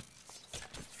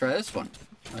 Let's try this one.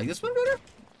 Like this one better?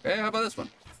 Okay, how about this one?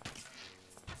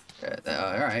 Okay,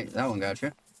 alright, that one got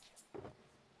you.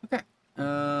 Okay.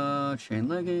 Chain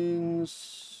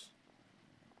leggings.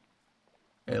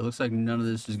 Okay, it looks like none of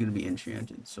this is going to be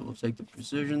enchanted. So we'll take the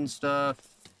precision stuff.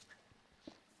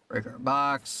 Break our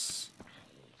box.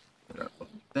 Get our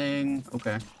thing.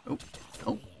 Okay. Oh.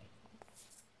 Oh.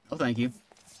 Oh, thank you.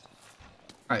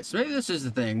 Alright, so maybe this is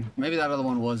the thing. Maybe that other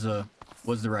one was the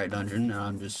right dungeon.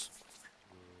 I'm just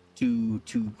too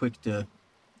quick to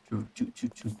too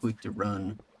quick to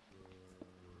run.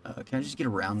 Can I just get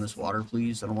around this water,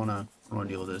 please? I don't wanna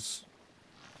deal with this.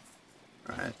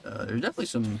 Alright, there's definitely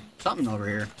something over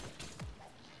here.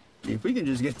 If we can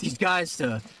just get these guys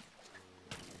to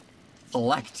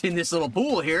collect in this little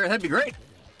pool here, that'd be great.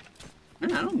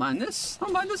 Man, I don't mind this. I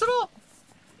don't mind this at all.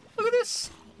 Look at this.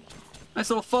 Nice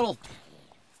little funnel.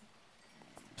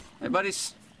 Hey,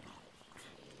 buddies.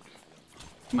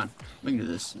 Come on. We can do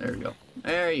this. There we go.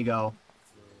 There you go.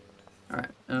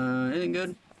 Alright. Anything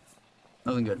good?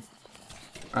 Nothing good.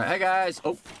 Alright, hey guys.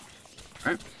 Oh.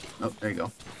 Alright. Oh, there you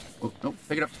go. Oh, nope.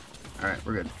 Pick it up. Alright,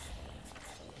 we're good.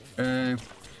 Okay.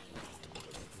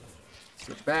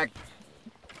 Switch back.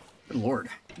 Good lord.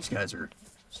 These guys are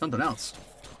something else.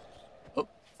 Oh.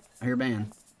 I hear a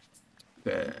band.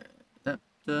 Okay. That,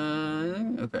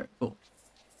 okay, cool.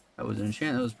 That was an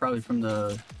enchant. That was probably from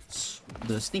the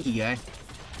stinky guy.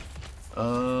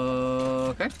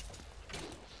 Okay.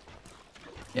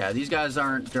 Yeah, these guys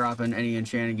aren't dropping any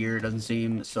enchanted gear, it doesn't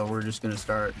seem, so we're just gonna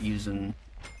start using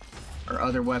our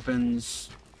other weapons.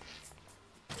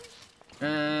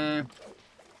 Maybe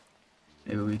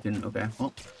we can, okay,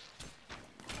 well,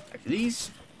 back to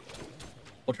these.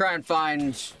 We'll try and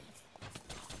find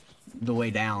the way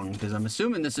down, because I'm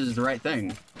assuming this is the right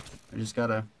thing. I just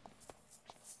gotta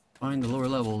find the lower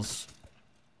levels.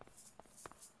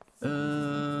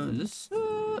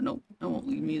 Nope, that won't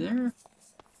lead me there.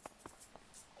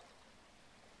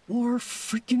 More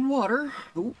freaking water.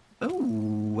 Oh,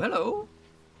 oh, hello.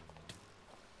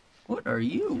 What are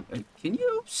you? Can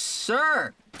you,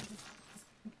 sir?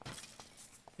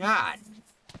 God.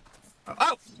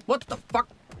 Oh, what the fuck?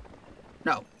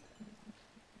 No.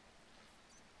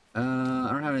 I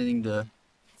don't have anything to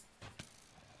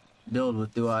build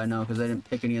with, do I? No, because I didn't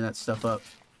pick any of that stuff up.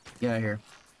 Get out of here.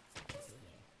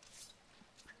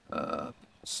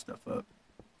 Stuff up.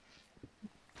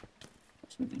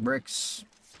 Some bricks.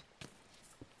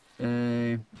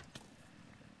 Okay.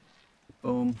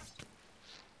 Boom.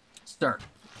 Start.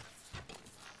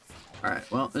 Alright,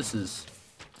 well, this is...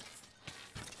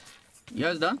 You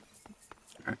guys done?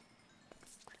 Alright.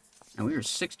 And we were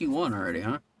 61 already,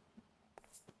 huh?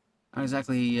 Not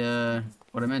exactly,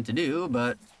 what I meant to do,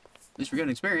 but at least we're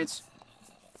getting experience.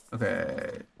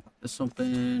 Okay. This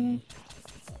something...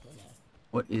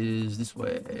 What is this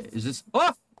way? Is this...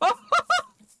 Oh! Oh!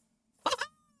 What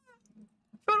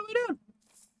are we doing?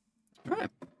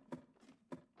 Alright.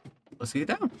 Let's get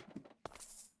down.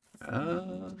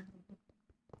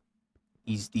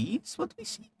 Is these what we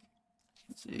seek?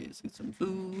 Let's see. Let's get some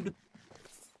food.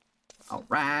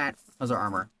 Alright. How's our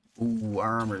armor? Ooh,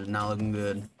 our armor is not looking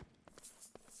good.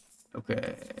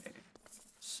 Okay.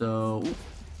 So...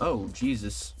 Oh,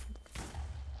 Jesus.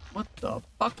 What the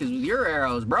fuck is with your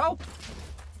arrows, bro?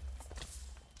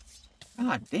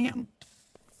 God damn.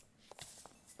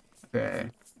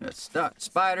 Okay. Got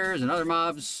spiders and other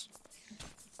mobs.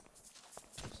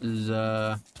 This is,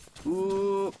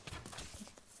 ooh.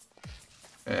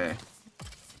 Okay.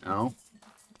 No.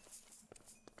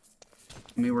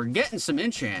 I mean, we're getting some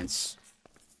enchants.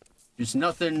 Just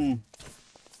nothing...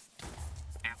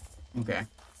 Okay.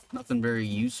 Nothing very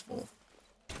useful.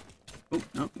 Oh,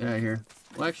 no, get out of here.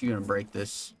 We're actually gonna break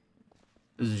this.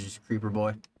 This is just a creeper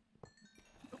boy.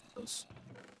 Those.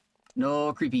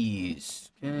 No creepies.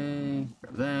 Okay,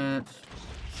 grab that.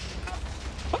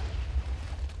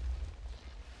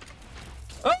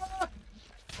 Ah!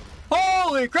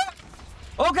 Holy crap!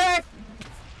 Okay!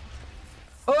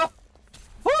 Oh!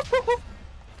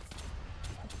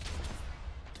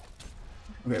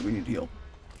 Okay, we need to heal.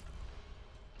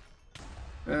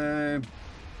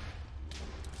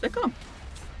 Stay calm.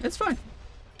 It's fine.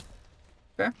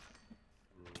 Okay.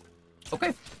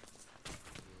 Okay.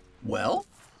 Well,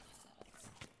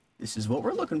 this is what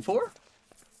we're looking for.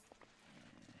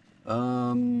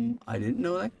 I didn't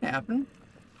know that could happen.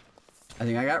 I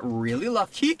think I got really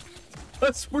lucky.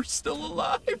 Because we're still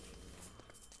alive.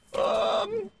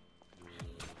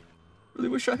 Really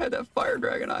wish I had that fire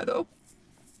dragon eye, though.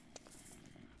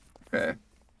 Okay.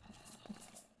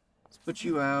 Let's put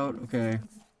you out. Okay.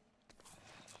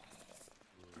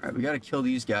 Alright, we gotta kill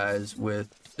these guys with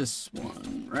this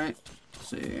one, right? Let's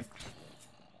see.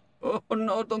 Oh,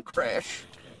 no, don't crash.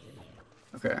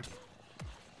 Okay.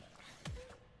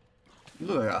 You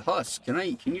look like a husk.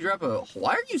 Can you drop a...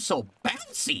 Why are you so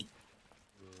bouncy?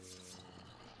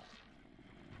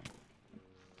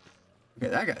 Okay,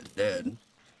 that guy's dead.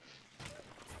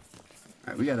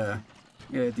 Alright, we gotta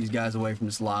get these guys away from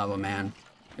this lava, man.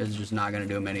 It's just not gonna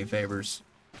do them any favors.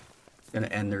 It's gonna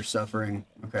end their suffering.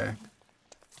 Okay.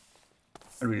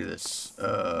 How do we do this?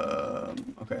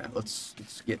 Okay, let's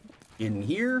get in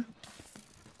here.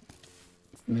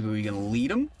 Maybe we can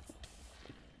lead them.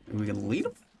 Maybe we can lead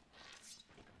them.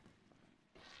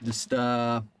 Just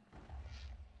come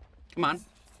on.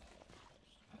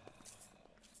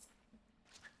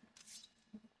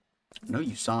 I know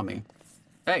you saw me.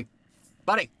 Hey,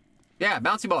 buddy. Yeah,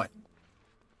 bouncy boy.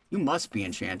 You must be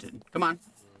enchanted. Come on.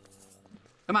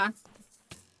 Come on.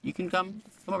 You can come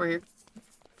over here.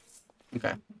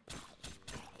 Okay.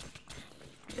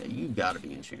 Yeah, you gotta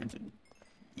be enchanted.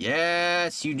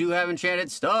 Yes, you do have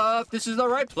enchanted stuff. This is the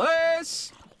right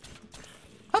place.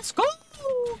 Let's go.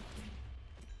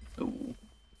 Oh.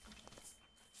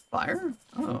 Fire?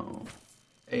 Oh.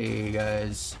 Hey,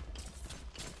 guys.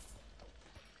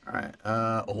 Alright,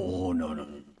 oh, no.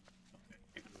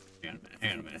 Okay.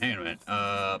 Hang on a minute.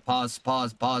 Pause.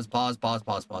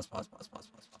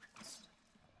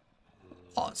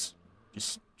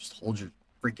 Just hold your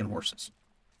freaking horses.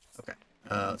 Okay,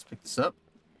 let's pick this up.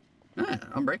 Ah,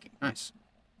 I'm breaking. Nice.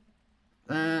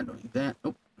 That, don't need that.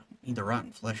 Nope. Don't need the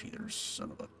rotten flesh either,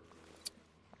 son of a...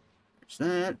 There's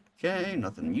that. Okay,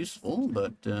 nothing useful,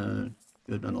 but, good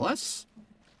nonetheless.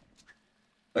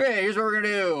 Okay, here's what we're gonna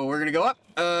do. We're gonna go up.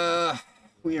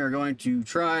 We are going to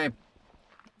try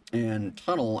and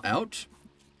tunnel out.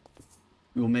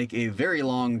 We will make a very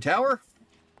long tower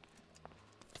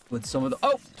with some of the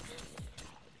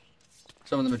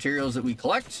some of the materials that we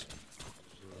collect.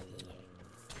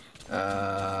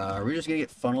 Are we just gonna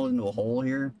get funneled into a hole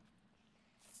here?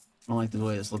 I don't like the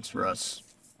way this looks for us.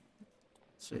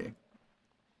 Let's see.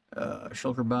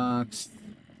 Shulker box.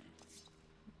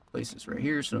 Place this right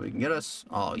here so nobody can get us.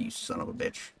 Oh, you son of a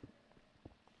bitch.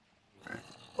 Alright.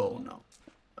 Oh, no.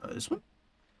 This one?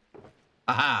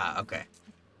 Aha! Okay.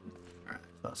 Alright.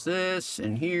 Toss this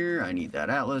in here. I need that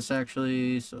atlas,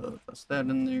 actually. So, toss that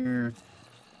in there.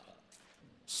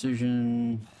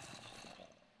 Precision.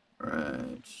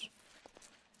 Alright.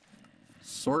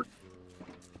 Sort.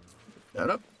 That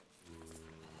up.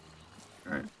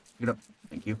 Alright. Pick it up.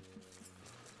 Thank you.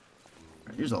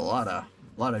 Alright, here's a lot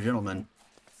of gentlemen.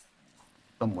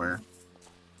 Somewhere.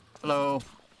 Hello.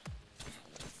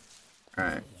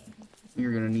 Alright.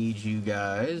 We're gonna need you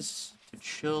guys to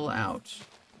chill out.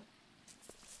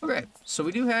 Okay, so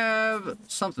we do have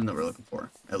something that we're looking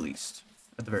for, at least.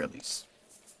 At the very least.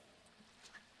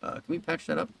 Can we patch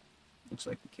that up? Looks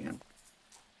like we can.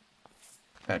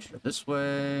 Patch it up this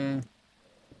way.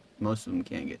 Most of them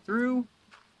can't get through.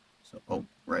 So, oh,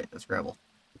 right, that's gravel.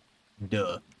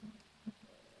 Duh.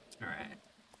 Alright.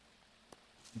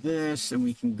 This, and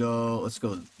we can go, let's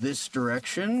go this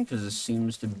direction, because this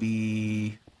seems to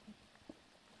be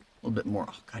a little bit more,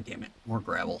 oh, god damn it, more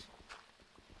gravel.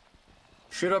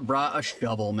 Should have brought a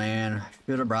shovel, man.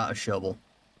 Should have brought a shovel.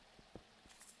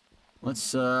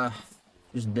 Let's,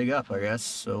 just dig up, I guess.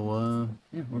 So,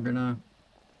 yeah, we're gonna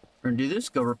do this,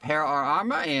 go repair our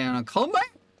armor, and come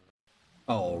back.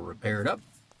 I'll repair it up,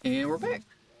 and we're back.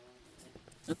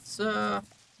 Let's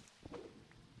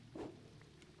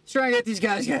try and get these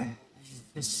guys.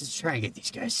 Let's try and get these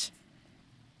guys.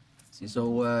 See,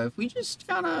 so if we just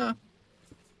kind of,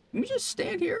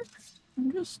 stand here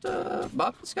and just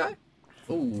bop this guy.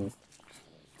 Oh, you're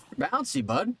bouncy,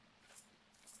 bud.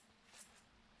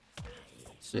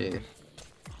 Let's see,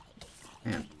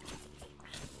 man,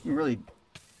 you're really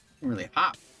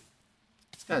hot.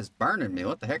 This guy's burning me.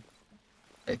 What the heck?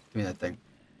 Hey, give me that thing.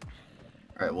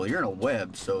 All right, well, you're in a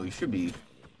web, so you should be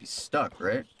stuck,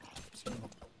 right? So.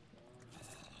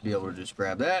 Be able to just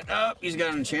grab that. Oh, he's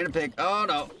got an enchanted pick. Oh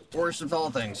no, worst of all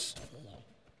things.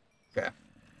 Okay.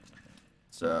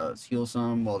 So let's heal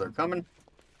some while they're coming.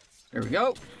 There we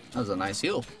go. That was a nice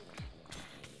heal.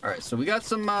 All right, so we got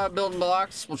some building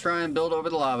blocks. We'll try and build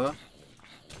over the lava,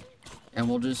 and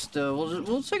we'll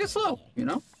take it slow. You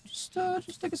know, just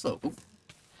take it slow. Ooh.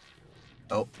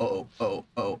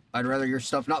 Oh. I'd rather your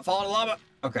stuff not fall in lava.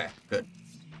 Okay, good.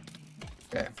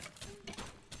 Okay.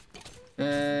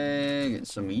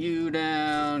 some of you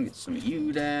down. Get some of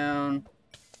you down.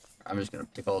 I'm just gonna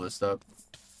pick all this up.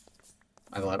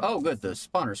 I'm glad. Oh, good. The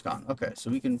spawner's gone. Okay,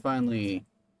 so we can finally.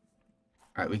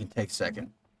 All right, we can take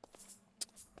second.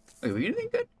 Wait, were you anything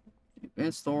good?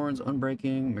 Advanced thorns,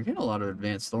 unbreaking. We're getting a lot of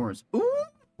advanced thorns.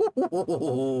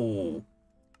 Ooh,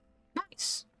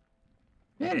 nice.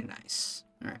 Very nice.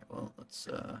 All right, well, let's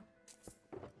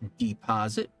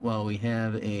deposit while we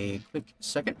have a quick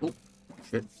second. Oh,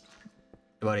 shit. Hey,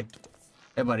 buddy.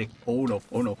 Hey, buddy. Oh no!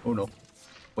 Oh no! Oh no!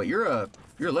 Wait, you're a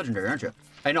legendary, aren't you?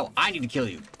 I know. I need to kill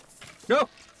you. No,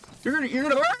 you're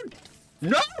gonna burn.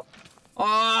 No.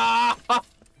 Ah,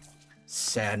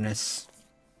 sadness.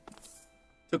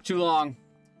 Took too long.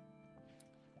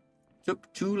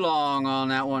 Took too long on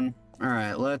that one. All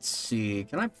right, let's see.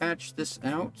 Can I patch this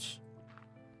out?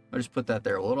 I'll just put that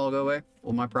there. Will it all go away?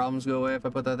 Will my problems go away if I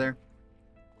put that there?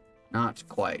 Not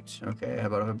quite. Okay, how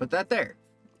about if I put that there?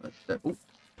 Ooh.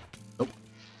 Oh.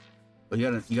 Oh,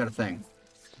 you got a thing.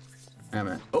 Wait a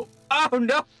minute. Oh. Oh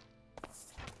no!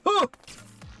 Oh!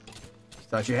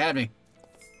 Thought you had me.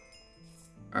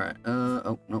 Alright,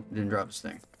 oh, nope, didn't drop his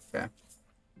thing. Okay.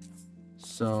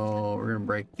 So, we're gonna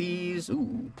break these.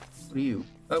 Ooh, what are you?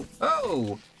 Oh,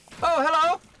 oh! Oh,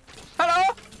 hello!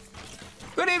 Hello!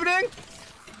 Good evening!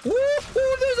 Woo!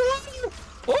 There's a lot of you!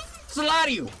 Oh, there's a lot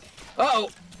of you! Uh-oh!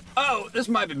 Oh, this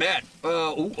might be bad.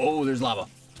 Oh, there's lava.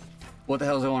 What the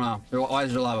hell's going on? Why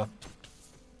is there lava?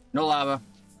 No lava.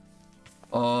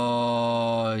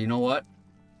 You know what?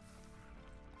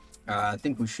 I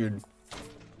think we should...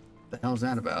 What the hell's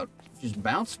that about? It just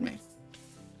bounced me.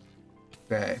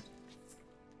 Okay.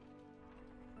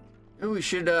 Maybe we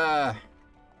should,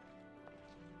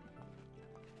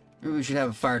 maybe we should have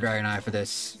a fire dragon eye for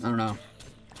this. I don't know.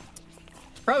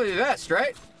 Probably the best,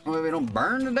 right? Maybe we don't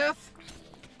burn to death?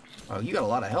 Oh, you got a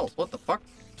lot of health. What the fuck?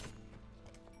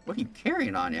 What are you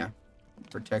carrying on you?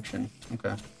 Protection.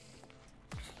 Okay. I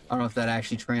don't know if that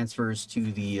actually transfers to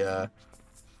the,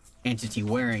 entity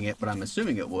wearing it, but I'm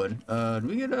assuming it would. Do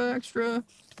we get extra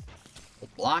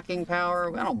blocking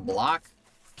power? I don't block.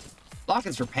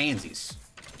 Blocking's for pansies.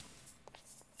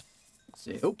 Let's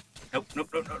see. Oh, nope.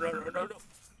 All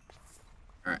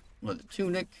right, leather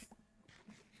tunic.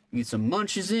 Get some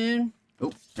munches in.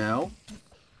 Oh, no.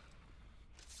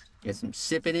 Get some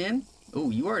sipping in.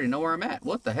 Oh, you already know where I'm at.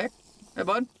 What the heck? Hey,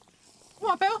 bud. Come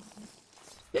on, pal.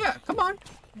 Yeah, come on.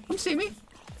 Come see me.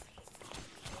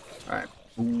 All right.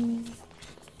 Ooh.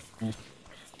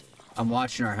 I'm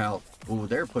watching our health. Ooh,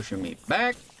 they're pushing me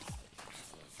back.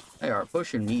 They are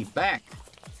pushing me back.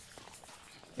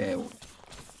 Okay, we'll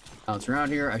bounce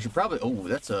around here. I should probably. Oh,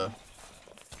 that's a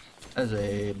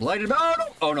blighted.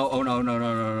 Oh no! Oh no!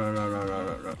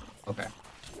 Okay,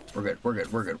 we're good. We're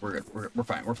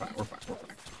fine.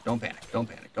 Don't panic.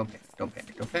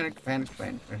 Panic.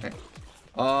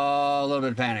 Oh, a little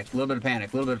bit of panic.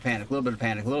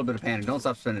 Don't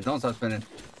stop spinning.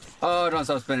 Oh, don't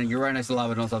stop spinning. You're right next to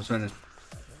lava. Don't stop spinning.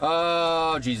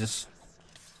 Oh, Jesus.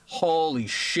 Holy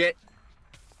shit.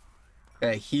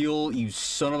 Okay, heal, you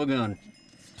son of a gun.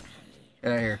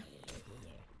 Get out of here.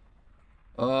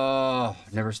 Oh,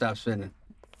 never stop spinning.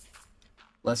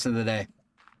 Lesson of the day.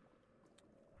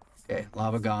 Okay,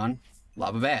 lava gone.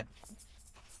 Lava bad.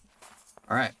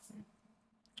 Alright.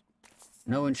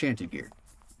 No enchanted gear.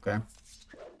 Okay.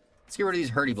 Let's get rid of these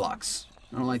hurdy blocks.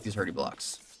 I don't like these hurdy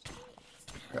blocks.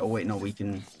 Oh wait, no, we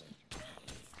can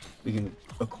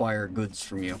acquire goods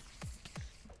from you.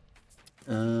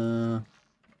 Let's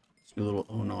do a little.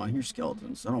 Oh no, I hear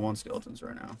skeletons. I don't want skeletons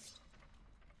right now.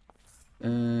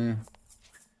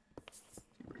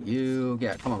 You,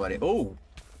 yeah, come on, buddy. Oh,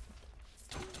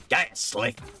 got it,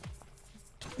 slick.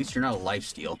 At least you're not a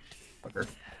lifesteal, fucker.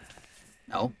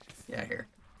 No, yeah, here.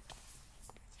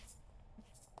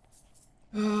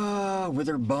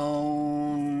 Wither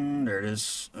bone. There it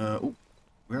is. Oh,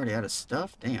 we already out of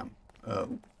stuff. Damn.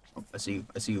 Oh, I see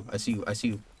you.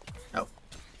 Oh.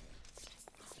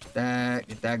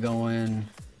 Get that going.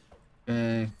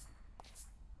 Okay.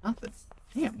 Nothing.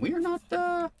 Damn, we are not,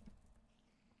 I'm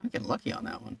getting lucky on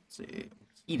that one. Let's see.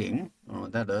 Heating. I don't know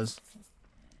what that does.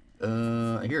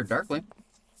 I hear a darkling.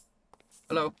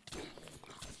 Hello.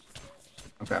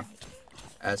 Okay.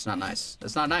 That's not nice.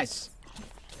 That's not nice.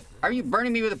 How are you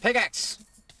burning me with a pickaxe?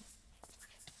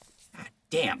 God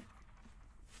damn.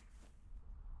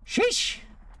 Sheesh.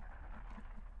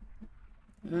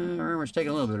 Armor's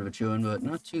taking a little bit of a chewing, but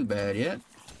not too bad yet.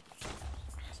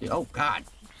 Let's see. Oh, God.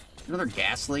 Another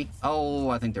ghastly. Oh,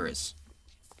 I think there is.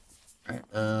 Alright,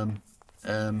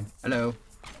 hello.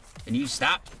 Can you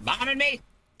stop bombing me?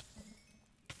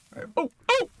 Alright. Oh!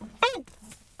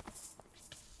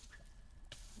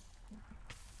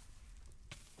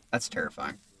 That's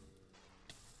terrifying.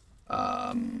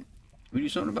 Can we do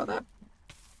something about that?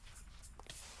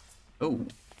 Oh.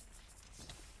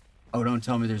 Oh, don't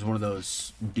tell me there's one of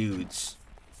those dudes.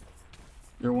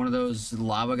 They're one of those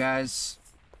lava guys.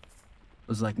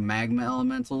 Those, like, magma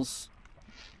elementals.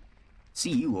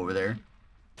 See you over there.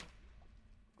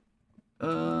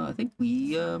 I think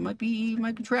we, might be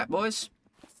trapped, boys.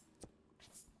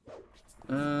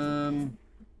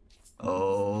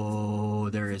 Oh,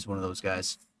 there is one of those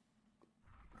guys.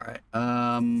 Alright,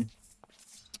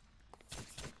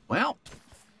 well.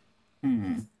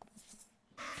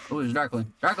 Oh, there's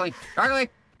Darkling. Darkling! Darkling!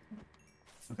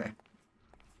 Okay.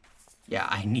 Yeah,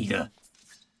 I think I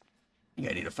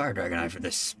need a fire dragon eye for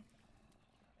this.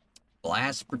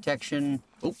 Blast protection.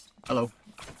 Oh, hello.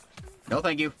 No,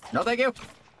 thank you. No, thank you.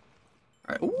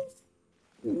 Alright, ooh.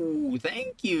 Ooh,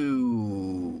 thank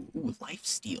you. Ooh,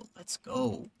 lifesteal. Let's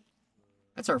go.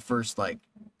 That's our first, like,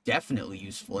 definitely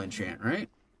useful enchant, right?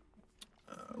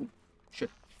 Oh, shit.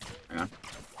 Hang on.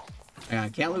 Hang on.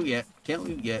 Can't loot yet. Can't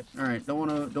loot yet. All right. Don't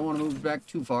wanna move back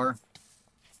too far.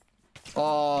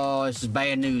 Oh, this is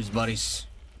bad news, buddies.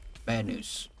 Bad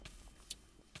news.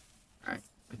 All right.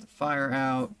 Get the fire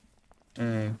out. Hey,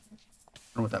 I don't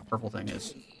know what that purple thing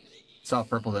is. Soft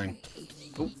purple thing.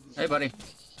 Oh, hey, buddy.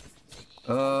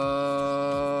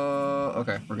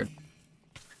 Okay, we're good.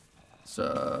 Let's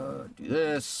do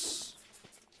this.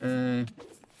 All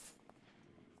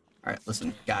right,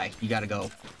 listen, guy, you gotta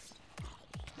go.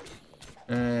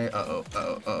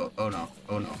 Oh no.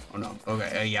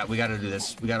 Okay, yeah, we gotta do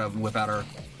this. We gotta whip out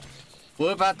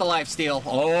the lifesteal.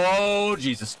 Oh,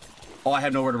 Jesus. Oh, I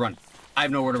have nowhere to run. I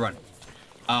have nowhere to run.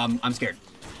 I'm scared.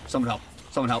 Someone help.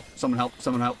 Someone help. Someone help.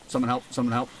 Someone help. Someone help.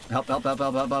 Someone help. Help. Oh,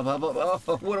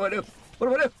 what do I do? What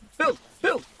do I do?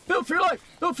 Build for your life.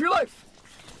 Build for your life.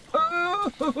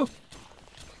 Oh.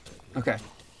 Okay.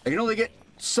 I can only get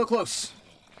so close.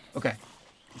 Okay.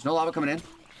 There's no lava coming in.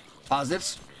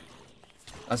 Positives.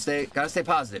 Gotta stay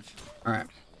positive. All right.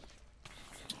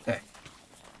 Okay.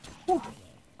 Whew.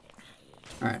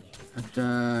 All right.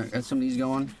 Got some of these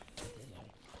going.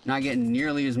 Not getting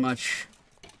nearly as much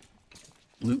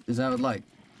loot as I would like.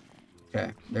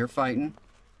 Okay. They're fighting.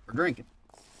 We're drinking.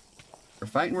 We're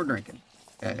fighting. We're drinking.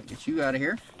 Okay. Get you out of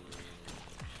here.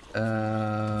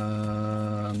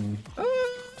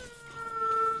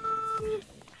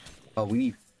 Oh, we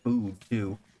need food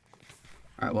too.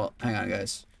 All right. Well, hang on,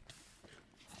 guys.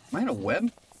 Am I in a web?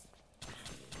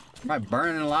 Am I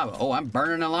burning in lava? Oh, I'm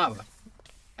burning in lava.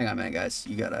 Hang on a minute, guys.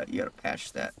 You gotta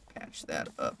patch that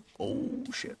up. Oh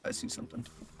shit, I see something.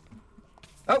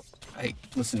 Oh, hey,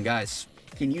 listen, guys.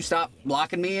 Can you stop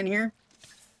blocking me in here?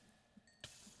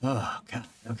 Oh god.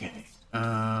 Okay.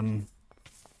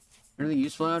 Anything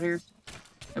useful out here?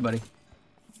 Hey, buddy.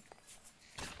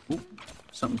 Ooh,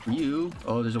 something for you.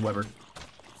 Oh, there's a Weber.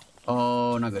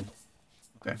 Oh, not good.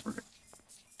 Okay, we're good.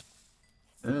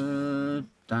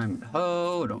 Diamond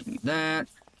hoe, don't need that.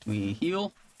 We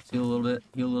heal. Let's heal a little bit,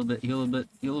 heal a little bit, heal a little bit,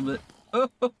 heal a little bit. Oh.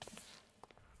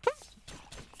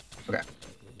 Okay.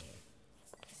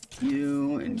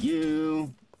 You and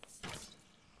you.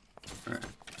 Alright.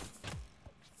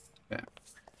 Okay.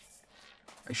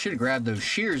 I should have grabbed those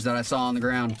shears that I saw on the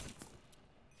ground.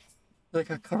 They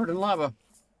got covered in lava.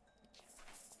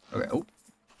 Okay, oh.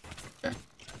 Okay.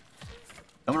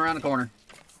 Coming around the corner.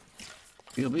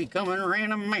 She'll be coming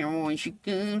around a man when she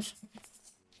comes.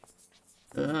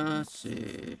 Let's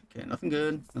see. Okay, nothing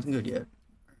good. Nothing good yet.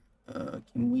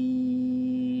 Can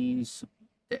we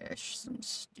stash some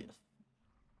stuff?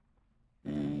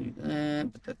 Okay, do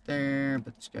that. Put that there.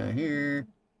 Put this guy here.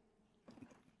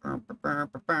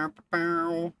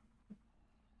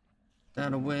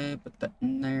 That away. Put that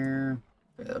in there.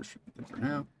 Okay, that should be good for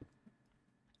now.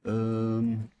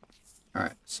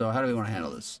 Alright, so how do we want to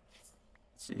handle this?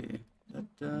 Let's see.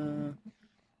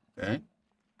 Okay.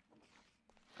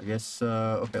 I guess,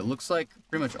 okay, looks like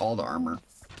pretty much all the armor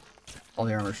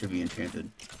should be enchanted.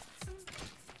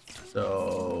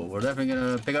 So, we're definitely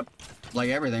gonna pick up, like,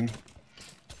 everything.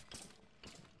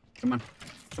 Come on.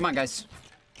 Come on, guys.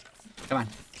 Come on.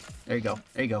 There you go.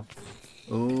 There you go.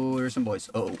 Oh, there's some boys.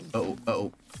 Oh.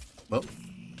 Well,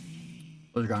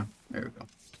 those are gone. There we go.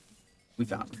 We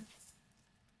found them.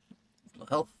 Little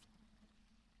health.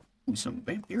 Ooh, some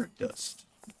vampiric dust.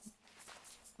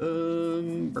 Oh,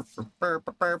 I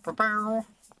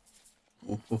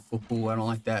don't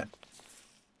like that.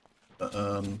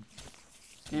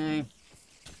 Okay.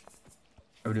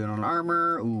 How are we doing on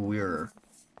armor? Ooh, we're...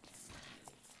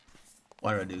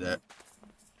 Why did I do that?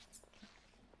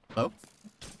 Oh?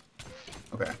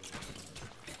 Okay.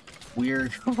 We're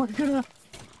gonna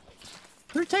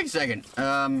take a second.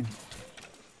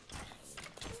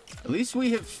 At least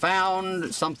we have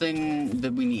found something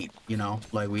that we need, you know?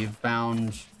 Like, we've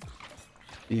found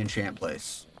the enchant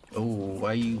place. Oh,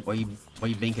 why you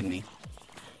binking me?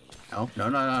 No, no,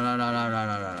 no, no, no, no, no, no,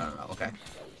 no, no, no, no. Okay.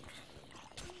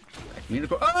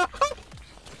 Oh!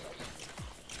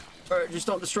 Alright, just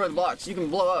don't destroy the blocks. You can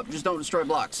blow up, just don't destroy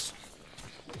blocks.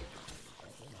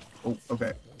 Oh,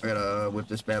 okay. I gotta whip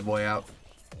this bad boy out.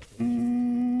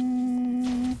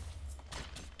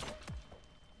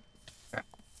 Okay.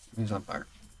 He's on fire.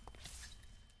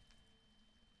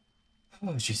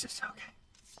 Oh, Jesus. Okay.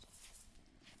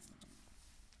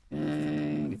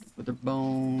 And get the wither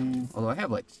bone. Although I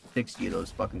have like 60 of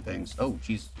those fucking things. Oh,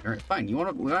 jeez. Alright, fine. We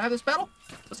wanna have this battle?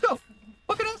 Let's go.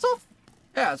 Fucking asshole.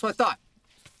 Yeah, that's what I thought.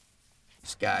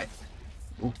 This guy.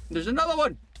 Oh, there's another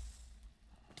one.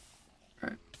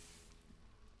 Alright.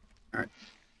 Alright.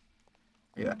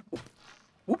 Yeah.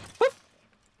 Whoop, whoop.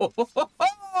 Oh, oh, oh,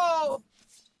 oh.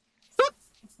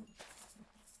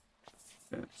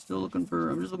 Okay, I'm just looking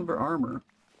for armor.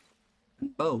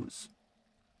 And bows.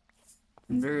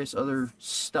 And various other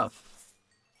stuff.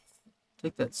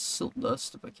 Take that silt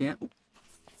dust if I can.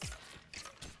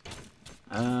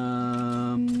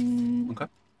 Okay.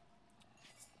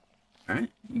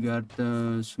 Alright, you got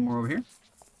some more over here.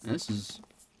 This is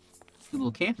a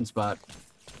little camping spot.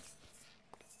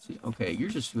 See, okay, you're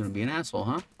just gonna be an asshole,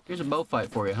 huh? Here's a bow fight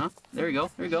for you, huh? There you go,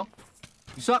 there you go.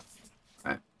 You suck.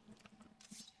 Alright.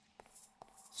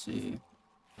 Let's see.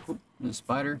 Oh, there's a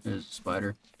spider. There's a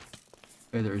spider.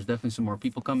 Okay, there's definitely some more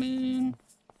people coming.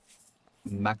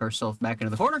 Back ourselves back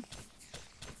into the corner.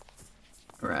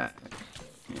 Alright.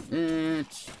 And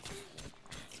it.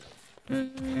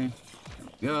 Okay. There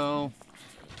we go.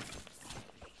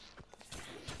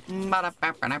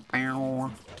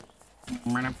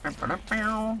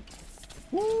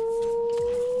 Woo,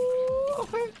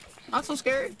 okay. Not so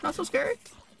scary. Not so scary.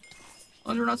 As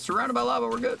long as we're not surrounded by lava,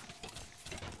 we're good.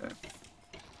 Okay.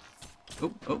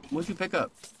 Oh, oh, what'd you pick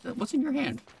up? What's in your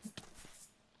hand?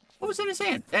 What was in his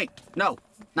hand? Hey, no.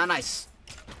 Not nice.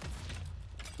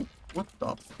 What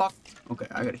the fuck? Okay,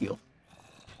 I gotta heal.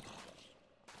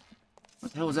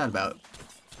 What the hell was that about?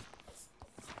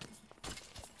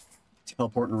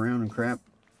 Teleporting around and crap.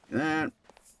 Do that.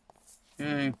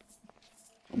 Okay.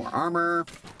 More armor.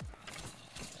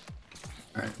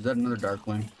 Alright, is that another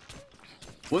Darkling?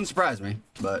 Wouldn't surprise me,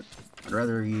 but I'd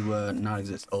rather you not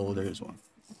exist. Oh, there's one.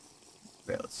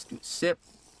 Okay, let's do a sip.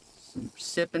 Some more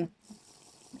sipping.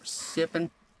 More sipping.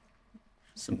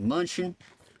 Some munching.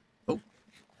 Oh,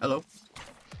 hello.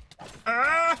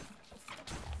 Ah!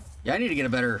 Yeah, I need to get a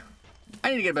better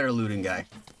looting guy.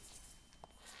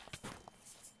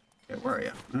 Okay, where are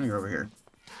you? I know you're over here.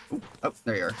 Ooh, oh,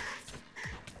 there you are.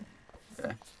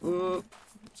 Okay. Ooh,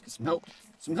 let's get some help.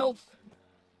 Some help.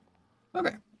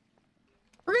 Okay.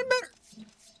 We're getting better.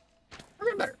 We're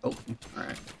getting better. Oh,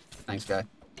 alright. Thanks, guy.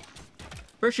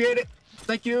 Appreciate it.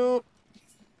 Thank you.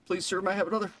 Please, sir, may I have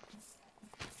another?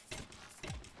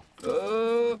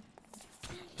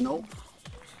 Nope.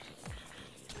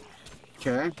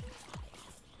 Okay.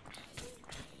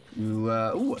 You,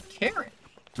 ooh, a carrot.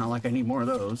 Not like I need more of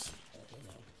those.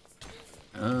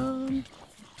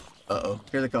 Uh-oh.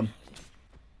 Here they come.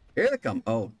 Here they come.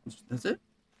 Oh, that's it?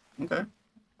 Okay.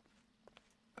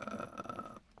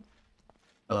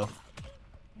 Hello.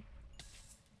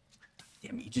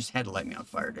 Damn it, you just had to light me on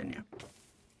fire, didn't you?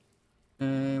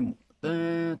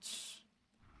 That's...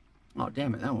 Oh,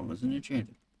 damn it, that one wasn't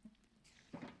enchanted.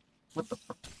 What the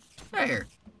fuck? Get out of here.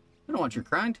 I don't want your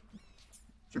kind.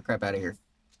 Get your crap out of here.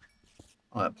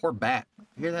 Oh, that poor bat.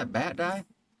 You hear that bat die?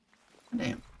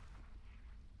 Damn.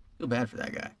 Feel bad for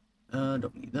that guy.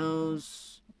 Don't need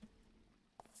those.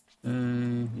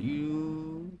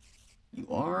 You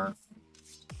are.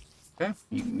 Okay,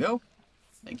 you can go.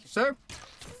 Thank you, sir.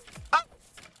 Ah!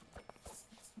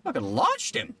 Fucking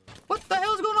launched him. What the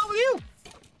hell is going on with you?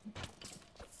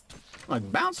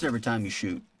 Like bouncing every time you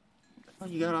shoot. What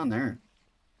you got on there?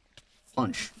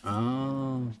 Punch.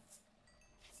 Oh.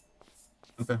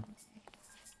 Okay.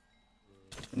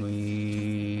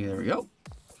 There we go.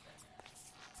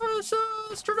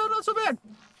 This turned out not so bad.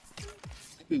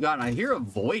 I hear a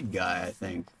void guy, I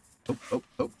think. Oh.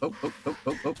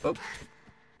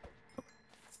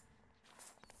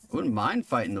 I wouldn't mind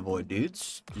fighting the void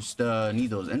dudes. Just need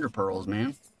those ender pearls,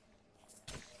 man.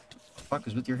 What the fuck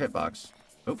is with your hitbox?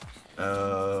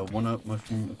 Oh, one up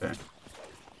mushroom. Okay.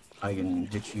 I can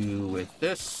hit you with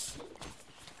this.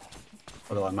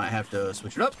 Although I might have to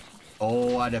switch it up.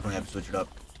 Oh, I definitely have to switch it up.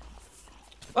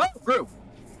 Oh, grew.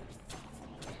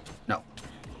 No.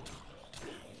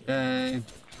 Okay.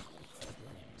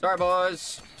 Sorry,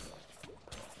 boys.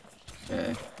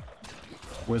 Okay.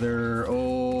 Wither.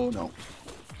 Oh, no.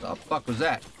 The fuck was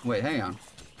that? Wait, hang on.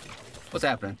 What's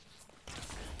happening?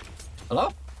 Hello?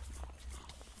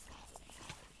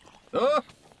 Oh!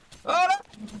 Oh, no!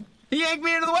 He yanked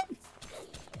me into the web!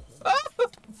 Oh!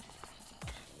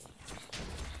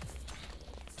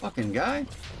 Fucking guy.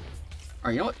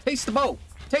 Alright, you know what? Taste the bow!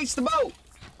 Taste the bow!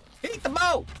 Eat the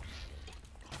bow!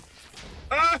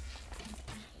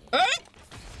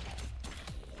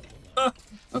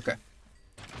 Okay.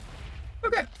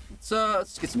 Okay.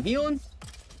 Let's get some healing.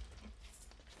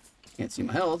 Can't see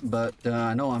my health, but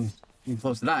I know I'm getting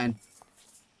close to dying.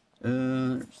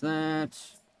 There's that.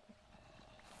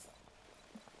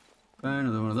 Okay,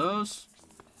 another one of those.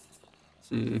 Let's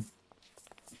see.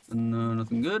 No,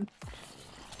 nothing good.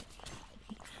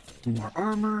 More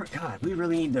armor. God, we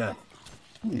really need to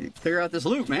clear out this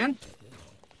loot, man.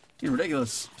 Getting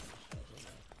ridiculous.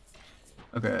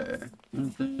 Okay.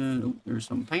 Oh, there's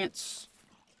some pants.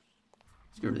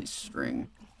 Let's get rid of these string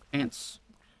pants.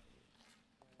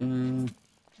 Oh,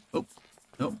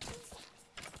 nope.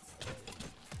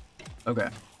 Okay.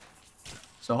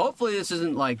 So hopefully this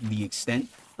isn't like the extent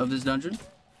of this dungeon.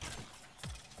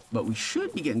 But we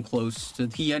should be getting close to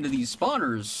the end of these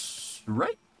spawners,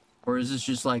 right? Or is this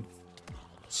just like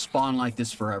spawn like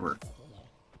this forever?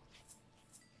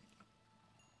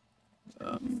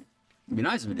 It'd be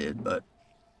nice if it did, but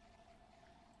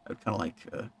I'd kind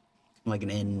of like an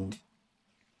end.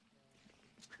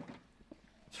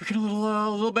 So we're getting a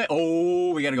little bit.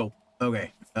 Oh, we gotta go.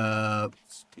 Okay.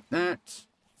 Let's take that.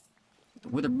 The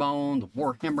wither bone, the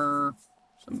warhammer,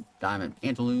 some diamond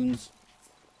pantaloons.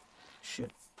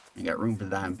 Shit, I got room for the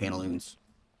diamond pantaloons.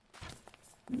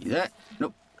 Need that?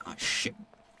 Nope. Oh shit.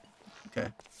 Okay.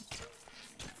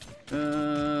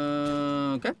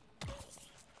 Okay.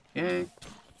 Okay.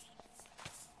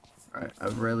 Alright,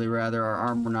 I'd really rather our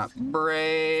armor not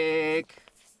break.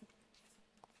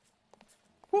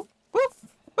 Whoop, whoop,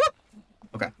 whoop.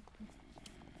 Okay.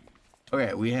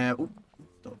 Okay, we have... Ooh,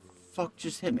 the fuck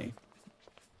just hit me?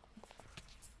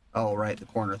 Oh, right, the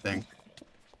corner thing.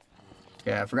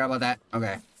 Okay, I forgot about that.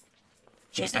 Okay.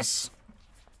 Jesus!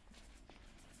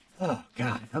 Oh,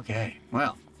 God, okay.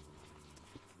 Well,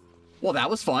 that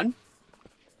was fun.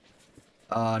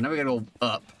 Now we gotta go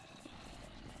up.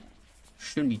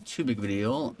 Shouldn't be too big of a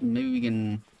deal. Maybe we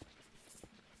can...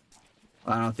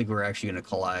 I don't think we're actually gonna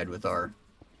collide with our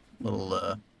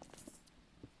little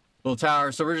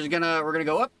tower. So we're gonna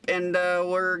go up and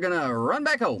we're gonna run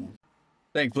back home.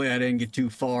 Thankfully, I didn't get too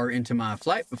far into my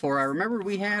flight before I remembered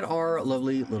we had our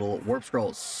lovely little warp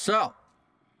scrolls. So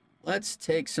let's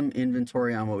take some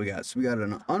inventory on what we got. So we got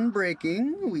an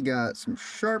unbreaking, we got some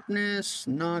sharpness,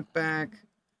 knockback.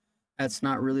 That's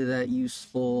not really that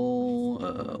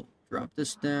useful. Drop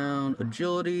this down.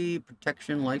 Agility,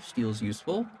 protection, lifesteal is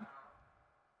useful.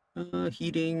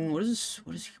 Heating. What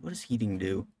does heating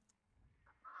do?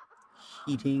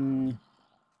 Heating.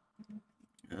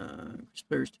 Increase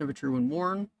player's temperature when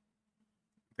worn.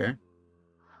 Okay.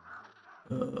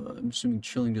 I'm assuming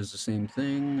chilling does the same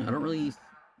thing. I don't really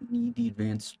need the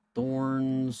advanced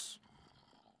thorns.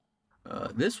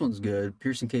 This one's good.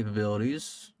 Piercing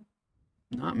capabilities.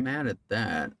 Not mad at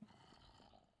that.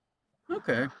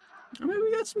 Okay. I mean,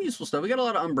 we got some useful stuff. We got a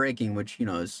lot of unbreaking, which, you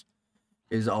know,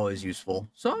 is always useful.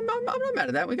 So I'm not mad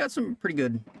at that. We got some pretty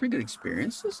good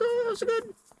experience. That was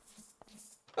good.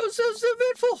 That was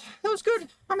eventful. That was good.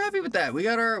 I'm happy with that. We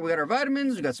got our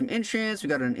vitamins. We got some enchants. We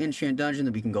got an enchant dungeon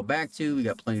that we can go back to. We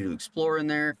got plenty to explore in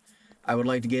there. I would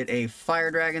like to get a fire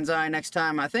dragon's eye next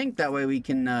time, I think. That way we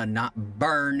can not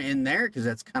burn in there, because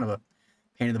that's kind of a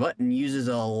pain in the butt and uses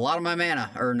a lot of my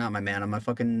mana. Or not my mana, my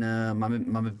fucking,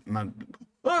 my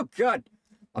oh god,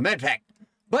 my med pack.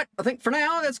 But I think for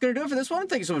now, that's going to do it for this one.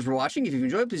 Thank you so much for watching. If you've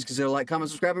enjoyed, please consider like,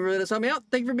 comment, subscribe, and really does help me out.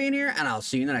 Thank you for being here, and I'll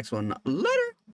see you in the next one. Later!